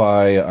built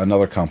by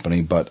another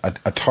company, but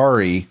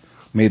Atari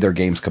made their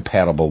games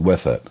compatible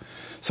with it.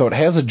 So it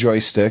has a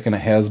joystick and it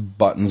has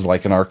buttons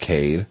like an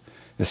arcade.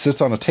 It sits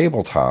on a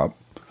tabletop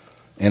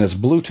and it's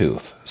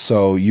Bluetooth.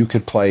 So you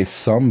could play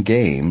some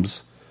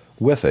games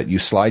with it. You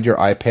slide your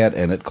iPad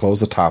in it, close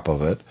the top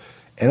of it,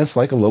 and it's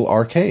like a little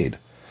arcade.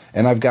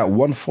 And I've got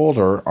one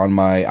folder on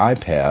my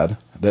iPad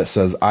that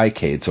says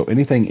iCade. So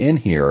anything in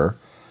here,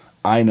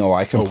 I know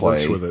I can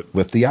play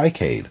with the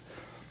iCade.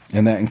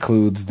 And that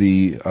includes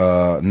the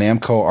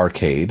Namco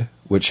Arcade,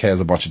 which has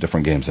a bunch of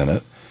different games in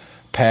it.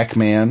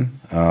 Pac-Man,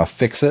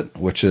 Fix-It,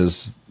 which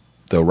is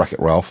the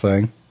Wreck-It Ralph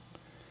thing.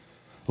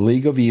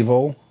 League of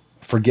Evil,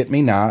 Forget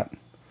Me Not,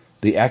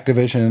 the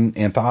Activision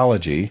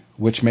Anthology,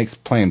 which makes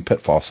playing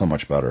Pitfall so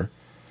much better.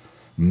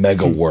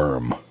 Mega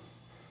Worm,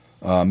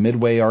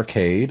 Midway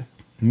Arcade,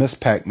 Miss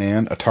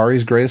Pac-Man,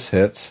 Atari's Greatest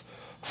Hits,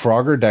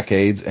 Frogger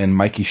Decades, and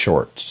Mikey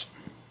Shorts.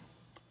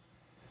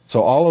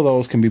 So all of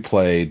those can be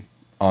played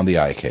on the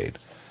iCade.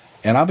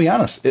 And I'll be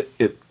honest,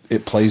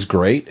 it plays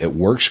great, it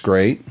works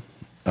great,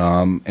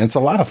 and it's a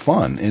lot of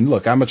fun. And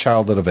look, I'm a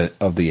child of the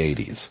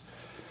 80s.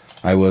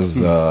 I was,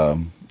 in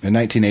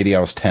 1980 I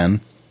was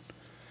 10,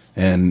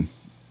 and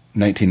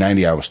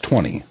 1990 I was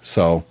 20.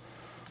 So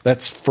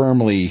that's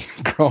firmly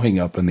growing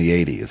up in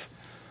the 80s.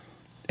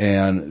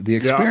 And the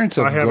experience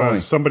of I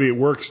have somebody at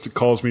work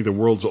calls me the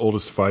world's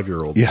oldest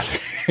 5-year-old. Yeah.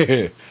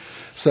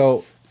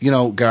 So,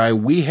 Guy,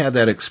 we had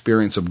that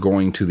experience of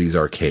going to these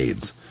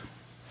arcades.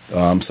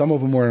 Some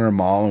of them were in a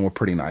mall and were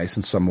pretty nice,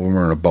 and some of them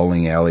were in a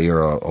bowling alley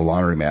or a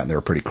laundromat, and they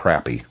were pretty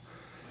crappy.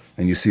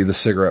 And you see the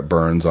cigarette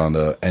burns on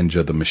the edge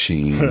of the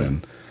machine.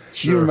 And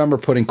Sure. You remember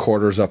putting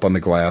quarters up on the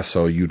glass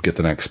so you'd get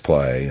the next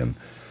play. And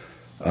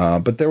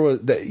but there was,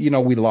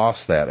 we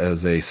lost that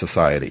as a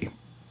society.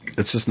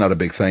 It's just not a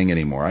big thing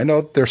anymore. I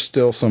know there's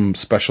still some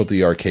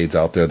specialty arcades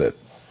out there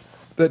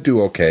that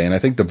do okay, and I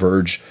think The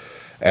Verge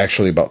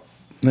actually about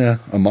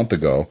a month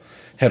ago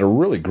had a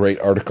really great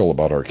article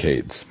about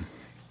arcades.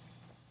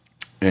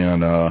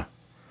 And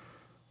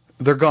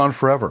they're gone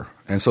forever.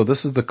 And so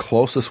this is the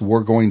closest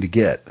we're going to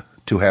get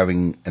to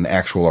having an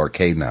actual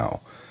arcade now.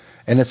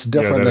 And it's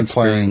different than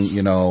playing,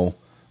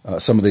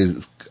 some of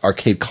these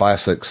arcade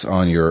classics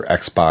on your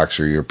Xbox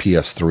or your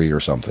PS3 or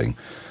something.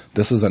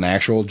 This is an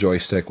actual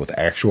joystick with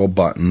actual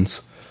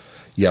buttons.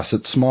 Yes,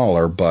 it's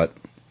smaller, but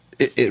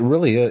it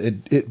really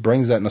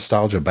brings that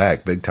nostalgia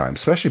back big time,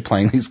 especially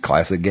playing these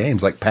classic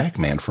games like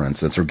Pac-Man, for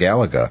instance, or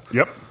Galaga.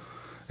 Yep.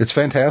 It's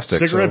fantastic.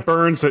 Cigarette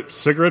burns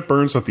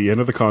at the end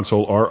of the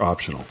console are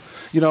optional.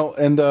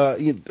 And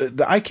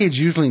the iCade's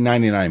usually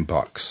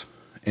 $99,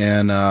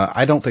 and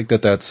I don't think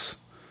that's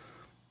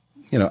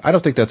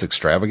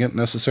extravagant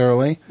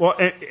necessarily. Well,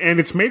 and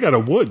it's made out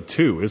of wood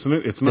too, isn't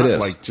it? It's not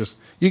like just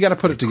you got to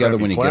put it together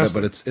when you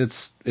plastic. get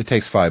it, but it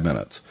takes 5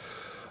 minutes.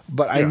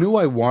 But I knew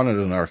I wanted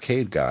an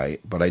arcade guy,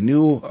 or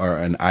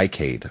an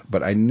iCade,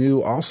 but I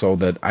knew also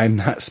that I'm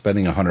not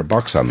spending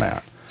 $100 on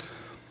that.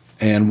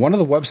 And one of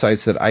the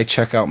websites that I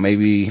check out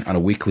maybe on a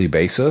weekly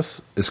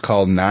basis is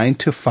called 9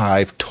 to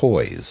 5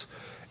 Toys.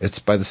 It's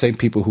by the same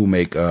people who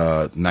make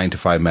 9 to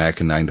 5 Mac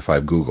and 9 to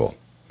 5 Google.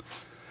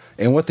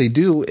 And what they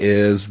do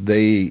is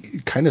they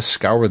kind of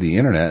scour the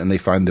internet and they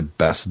find the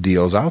best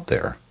deals out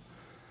there.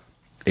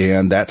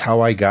 And that's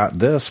how I got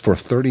this for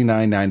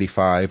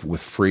 $39.95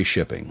 with free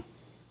shipping.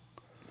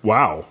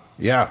 Wow.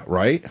 Yeah,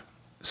 right?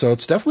 So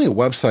it's definitely a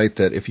website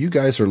that if you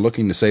guys are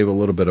looking to save a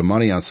little bit of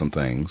money on some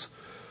things,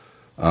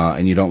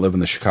 and you don't live in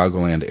the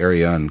Chicagoland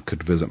area and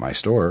could visit my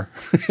store,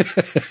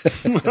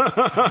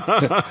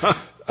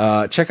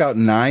 check out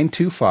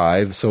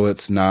 925. So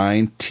it's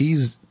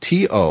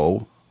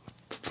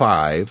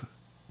 9TO5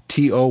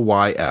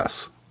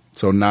 TOYS.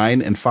 So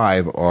 9 and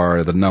 5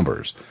 are the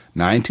numbers.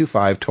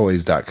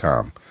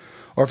 925toys.com.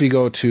 Or if you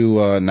go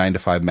to 9 to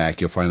 5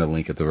 Mac, you'll find a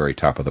link at the very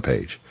top of the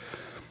page.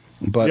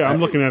 But yeah, I'm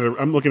looking at it.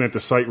 I'm looking at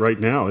the site right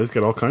now. It's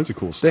got all kinds of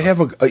cool stuff. They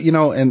have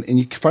and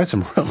you can find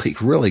some really,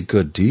 really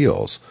good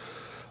deals.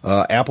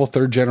 Apple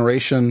 3rd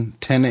generation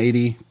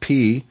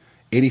 1080p,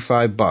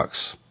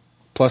 $85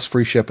 plus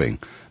free shipping.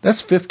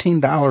 That's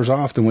 $15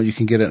 off than what you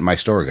can get at my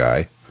store,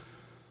 guy.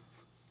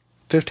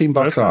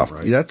 $15 off.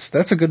 Right.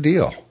 That's a good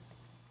deal.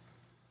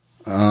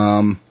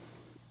 But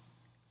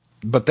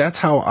that's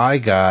how I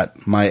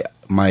got my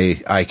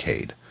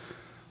iCade.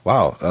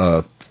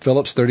 Wow.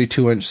 Philips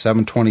 32-inch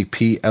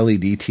 720p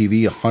LED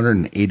TV,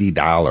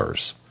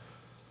 $180.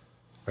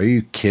 Are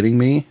you kidding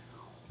me?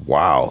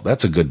 Wow,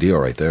 that's a good deal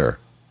right there.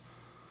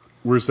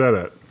 Where's that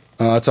at?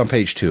 It's on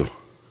page 2.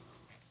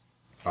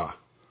 Ah.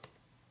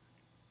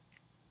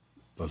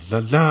 La la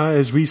la,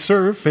 as we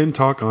surf and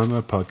talk on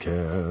the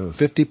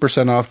podcast.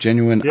 50% off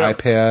genuine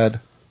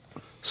iPad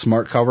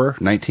smart cover,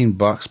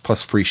 $19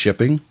 plus free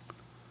shipping.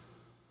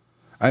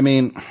 I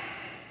mean,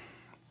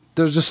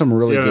 there's just some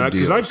really good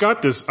deals. Because I've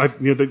got this.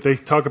 They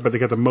talk about they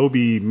got the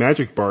Moby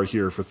Magic Bar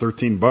here for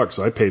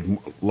 $13. I paid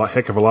a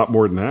heck of a lot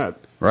more than that.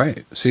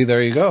 Right. See,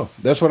 there you go.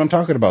 That's what I'm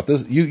talking about.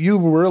 This you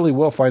really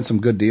will find some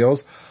good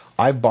deals.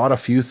 I've bought a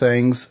few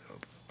things.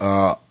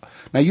 Now,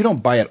 you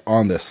don't buy it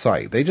on this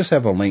site. They just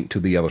have a link to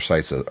the other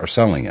sites that are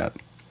selling it.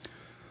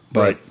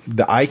 But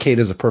the iCade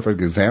is a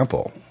perfect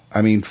example.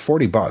 I mean,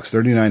 $40,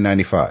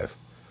 $39.95.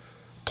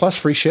 Plus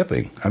free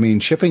shipping. I mean,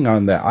 shipping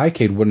on the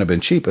iCade wouldn't have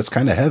been cheap. It's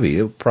kind of heavy.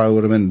 It probably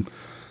would have been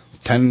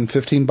 $10,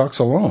 $15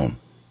 alone.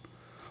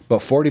 But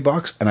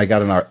 $40, and I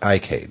got an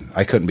iCade.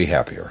 I couldn't be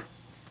happier.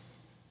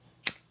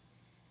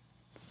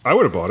 I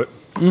would have bought it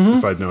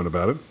if I'd known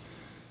about it.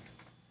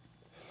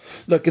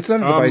 Look, it's not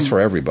a device for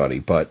everybody,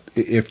 but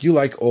if you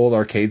like old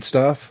arcade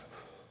stuff,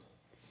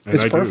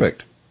 it's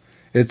perfect.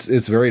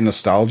 It's very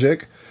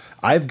nostalgic.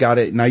 I've got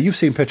it. Now, you've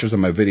seen pictures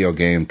of my video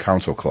game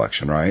console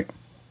collection, right?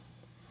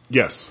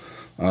 Yes.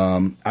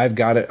 I've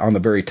got it on the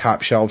very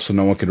top shelf so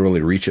no one could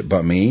really reach it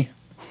but me.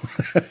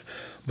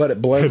 But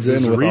it blends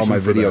in with all my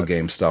video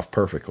game stuff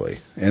perfectly.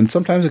 And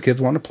sometimes the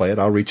kids want to play it.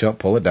 I'll reach up,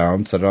 pull it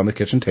down, set it on the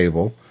kitchen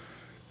table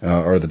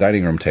or the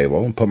dining room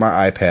table, and put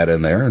my iPad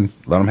in there and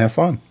let them have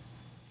fun.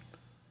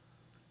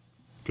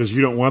 Because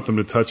you don't want them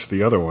to touch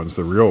the other ones,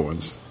 the real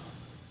ones.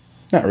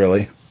 Not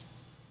really.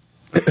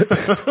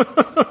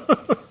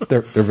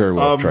 They're very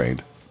well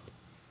trained.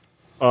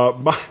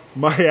 My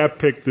app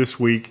pick this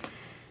week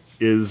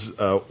is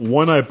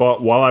one I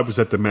bought while I was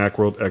at the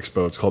Macworld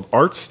Expo. It's called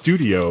Art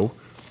Studio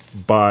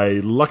by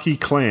Lucky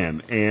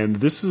Clan, and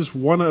this is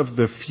one of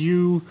the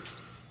few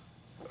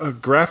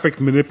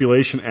graphic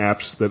manipulation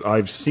apps that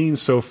I've seen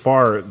so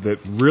far that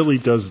really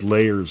does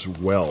layers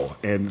well.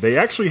 And they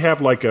actually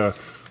have like a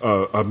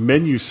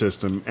menu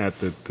system at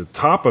the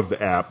top of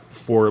the app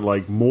for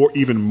like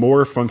even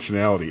more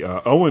functionality.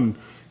 Owen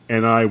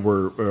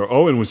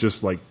was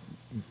just like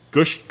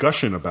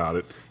gushing about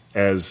it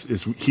as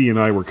he and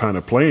I were kind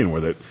of playing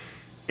with it,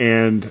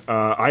 and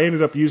I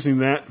ended up using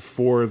that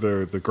for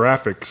the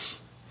graphics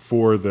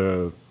for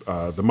the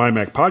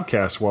MyMac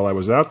podcast while I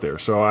was out there.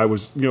 So I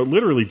was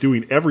literally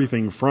doing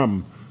everything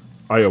from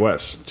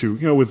iOS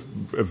to with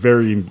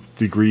varying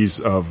degrees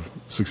of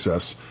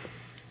success.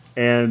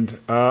 And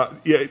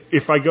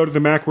if I go to the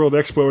Macworld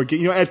Expo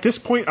again, at this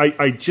point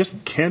I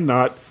just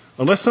cannot,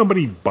 unless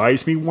somebody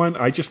buys me one,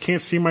 I just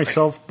can't see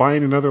myself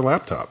buying another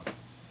laptop.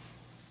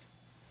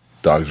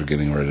 Dogs are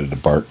getting ready to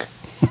bark.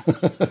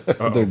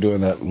 They're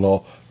doing that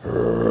little.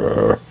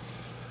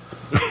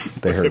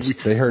 They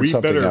heard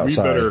something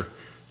outside.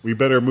 We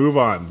better move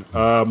on.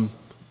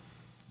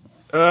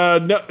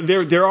 No,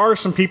 there are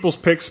some people's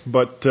picks,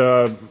 but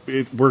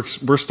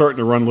we're starting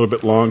to run a little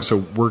bit long, so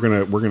we're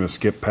gonna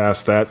skip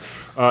past that.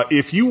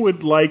 If you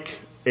would like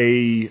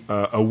a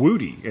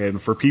Woody,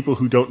 and for people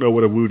who don't know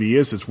what a Woody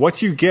is, it's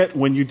what you get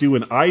when you do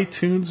an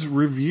iTunes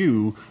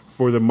review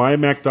for the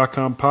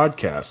MyMac.com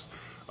podcast.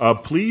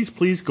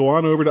 Please go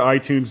on over to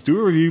iTunes, do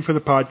a review for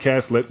the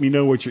podcast, let me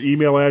know what your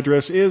email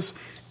address is,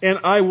 and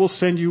I will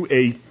send you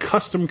a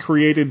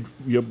custom-created,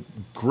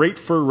 great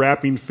for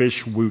wrapping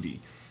fish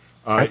Woody.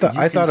 I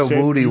thought a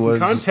Woody was...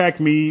 You can contact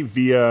me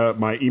via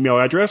my email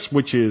address,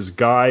 which is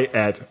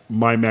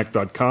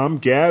guy@mymac.com.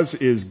 Gaz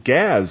is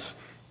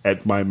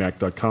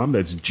gaz@mymac.com.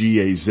 That's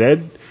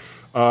G-A-Z.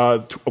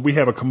 We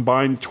have a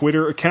combined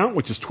Twitter account,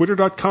 which is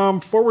twitter.com/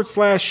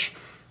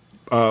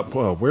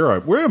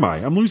 where am I?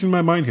 I'm losing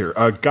my mind here.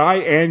 Guy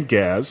and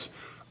Gaz.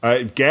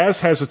 Gaz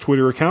has a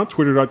Twitter account,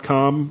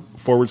 twitter.com/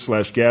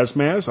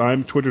 Gazmaz.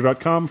 I'm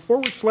twitter.com/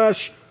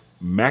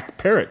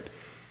 MacParrot.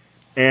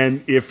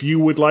 And if you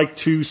would like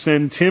to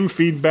send Tim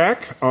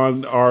feedback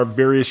on our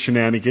various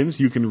shenanigans,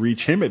 you can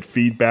reach him at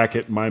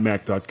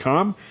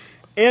feedback@mymac.com.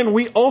 And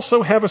we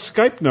also have a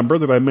Skype number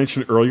that I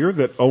mentioned earlier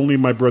that only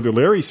my brother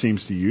Larry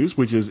seems to use,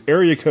 which is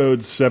area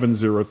code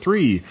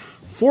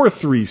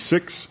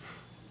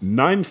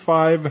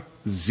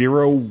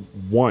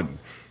 703-436-9501.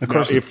 Of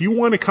course, now, if you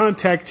want to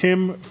contact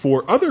Tim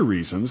for other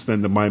reasons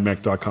than the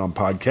MyMac.com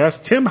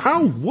podcast, Tim,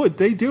 how would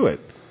they do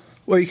it?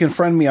 Well, you can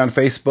friend me on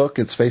Facebook.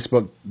 It's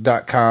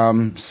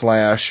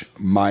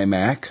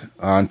facebook.com/mymac.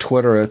 On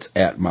Twitter, it's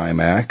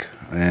 @mymac.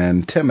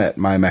 And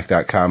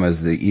tim@mymac.com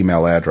is the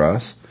email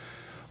address.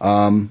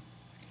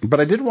 But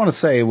I did want to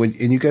say, and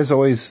you guys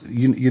always,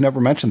 you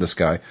never mentioned this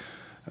guy,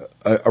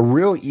 a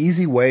real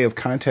easy way of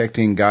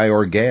contacting Guy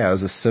or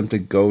Gaz is simply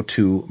go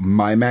to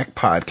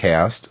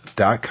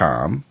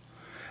mymacpodcast.com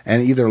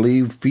and either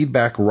leave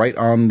feedback right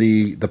on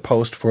the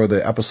post for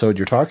the episode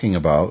you're talking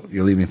about,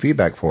 you're leaving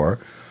feedback for,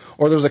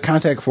 or there's a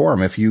contact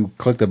form. If you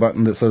click the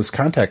button that says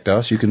contact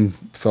us, you can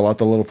fill out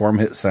the little form,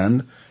 hit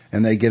send,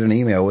 and they get an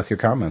email with your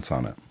comments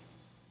on it.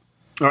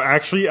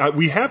 Actually,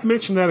 we have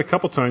mentioned that a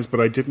couple times,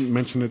 but I didn't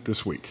mention it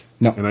this week.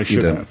 No, and I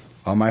should have.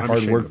 All my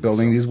hard work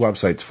building these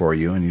websites for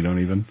you, and you don't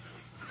even...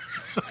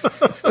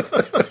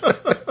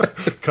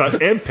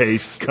 Cut and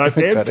paste. Cut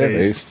and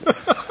paste.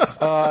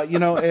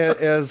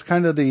 As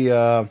kind of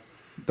the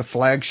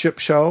flagship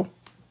show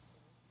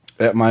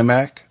at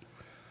MyMac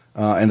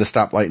and the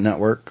Stoplight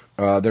Network,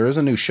 there is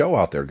a new show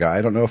out there, Guy.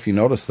 I don't know if you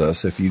noticed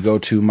this. If you go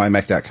to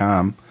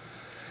mymac.com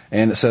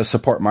and it says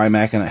support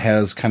MyMac and it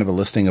has kind of a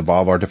listing of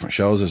all of our different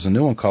shows, there's a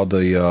new one called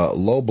the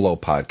Low Blow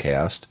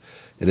Podcast.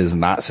 It is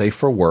not safe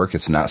for work.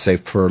 It's not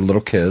safe for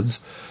little kids.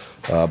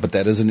 But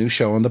that is a new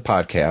show on the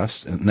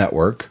podcast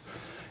network.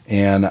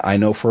 And I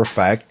know for a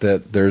fact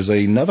that there's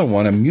another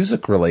one, a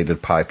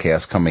music-related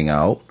podcast coming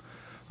out.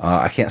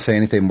 I can't say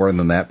anything more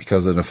than that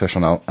because an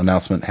official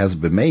announcement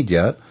hasn't been made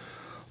yet.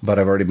 But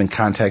I've already been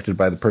contacted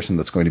by the person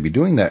that's going to be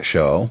doing that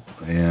show.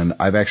 And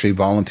I've actually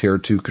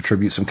volunteered to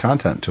contribute some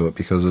content to it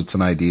because it's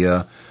an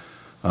idea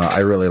I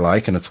really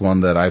like. And it's one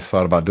that I've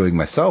thought about doing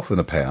myself in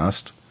the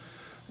past.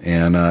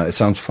 And it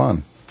sounds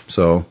fun.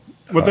 So...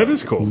 Well, that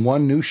is cool.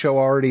 One new show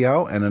already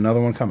out and another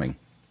one coming.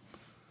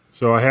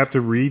 So I have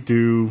to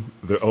redo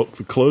the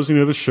closing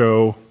of the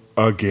show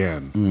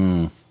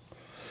again.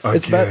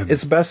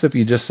 It's best if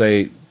you just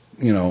say,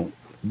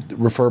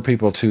 refer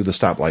people to the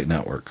Stoplight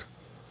Network.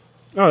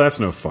 Oh, that's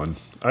no fun.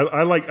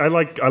 I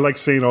like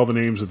saying all the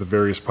names of the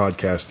various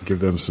podcasts to give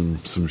them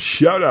some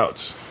shout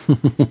outs.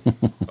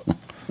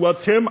 Well,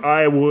 Tim,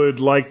 I would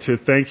like to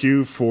thank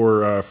you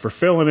for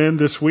filling in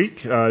this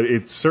week.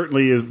 It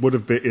certainly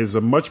is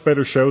a much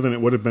better show than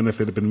it would have been if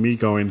it had been me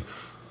going.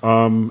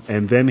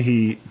 And then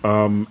he,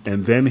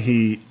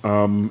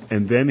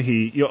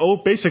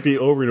 basically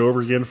over and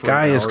over again. For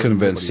Guy is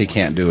convinced he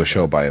can't do a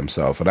show by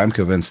himself, and I'm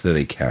convinced that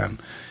he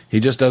can. He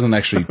just doesn't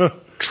actually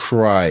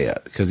try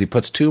it because he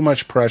puts too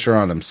much pressure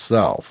on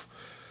himself.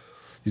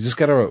 You just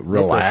got to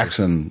relax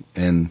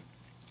and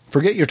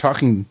forget you're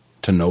talking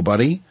to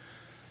nobody.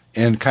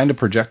 And kind of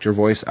project your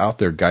voice out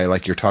there, Guy,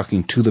 like you're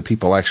talking to the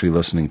people actually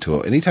listening to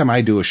it. Anytime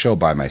I do a show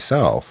by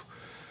myself,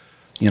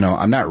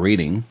 I'm not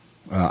reading.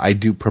 I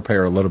do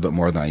prepare a little bit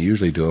more than I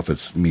usually do if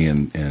it's me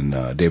and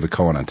David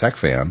Cohen on Tech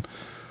Fan.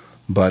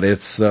 But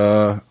it's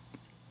no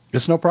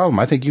problem.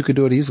 I think you could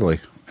do it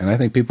easily. And I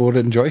think people would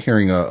enjoy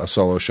hearing a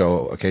solo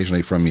show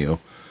occasionally from you.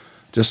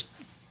 Just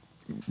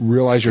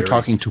realize you're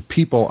talking to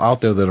people out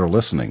there that are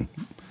listening.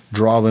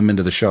 Draw them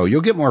into the show.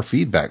 You'll get more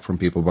feedback from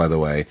people, by the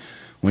way,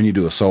 when you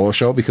do a solo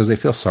show because they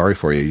feel sorry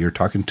for you. You're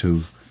talking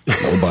to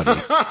nobody.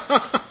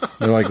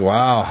 They're like,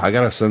 wow, I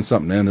got to send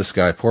something in. This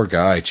guy, poor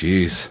guy,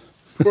 jeez.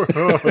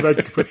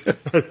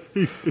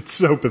 It's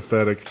so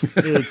pathetic.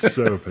 It's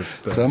so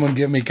pathetic. Someone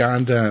give me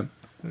content.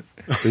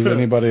 Is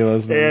anybody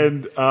listening?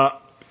 And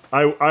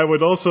I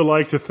would also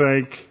like to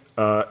thank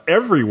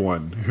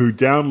everyone who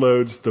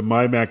downloads the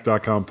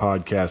MyMac.com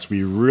podcast.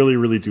 We really,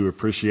 really do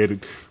appreciate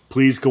it.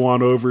 Please go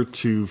on over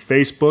to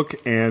Facebook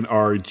and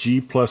our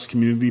G Plus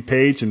community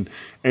page and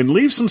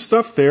leave some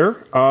stuff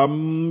there.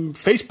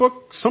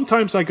 Facebook,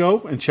 sometimes I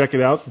go and check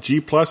it out.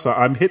 G Plus,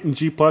 I'm hitting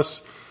G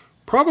Plus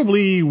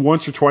probably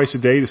once or twice a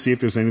day to see if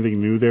there's anything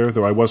new there,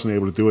 though I wasn't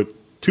able to do it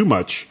too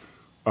much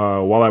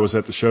while I was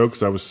at the show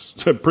because I was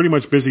pretty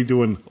much busy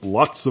doing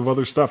lots of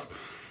other stuff.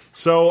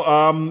 So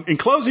in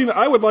closing,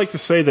 I would like to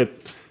say that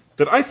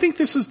I think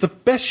this is the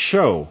best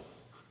show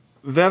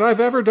that I've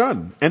ever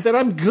done and that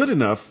I'm good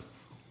enough,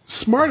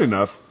 smart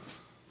enough,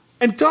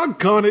 and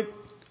doggone it,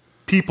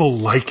 people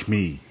like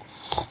me.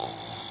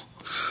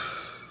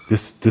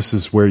 This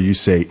is where you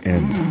say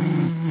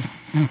end.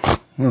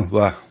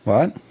 What?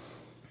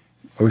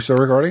 Are we still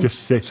recording?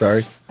 Just say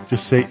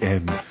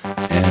end.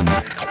 End.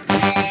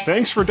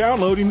 Thanks for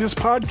downloading this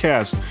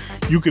podcast.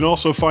 You can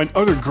also find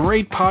other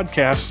great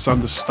podcasts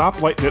on the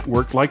Stoplight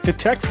Network like the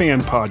Tech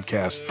Fan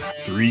Podcast,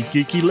 Three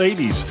Geeky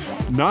Ladies,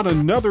 Not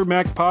Another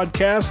Mac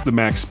Podcast, the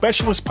Mac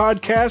Specialist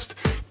Podcast,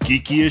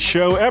 Geekiest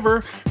Show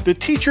Ever, the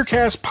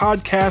TeacherCast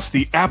Podcast,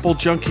 the Apple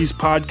Junkies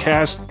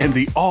Podcast, and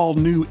the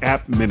all-new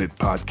App Minute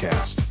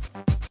Podcast.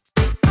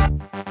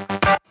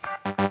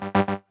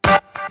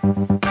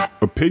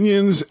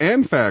 Opinions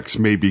and facts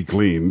may be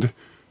gleaned,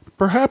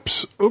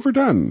 Perhaps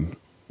overdone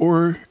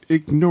or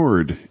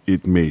ignored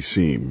it may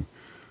seem.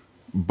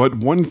 But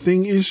one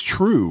thing is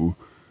true,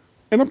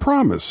 and a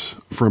promise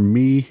from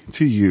me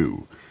to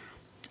you.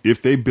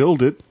 If they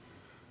build it,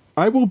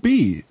 I will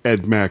be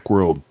at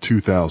Macworld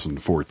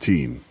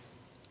 2014.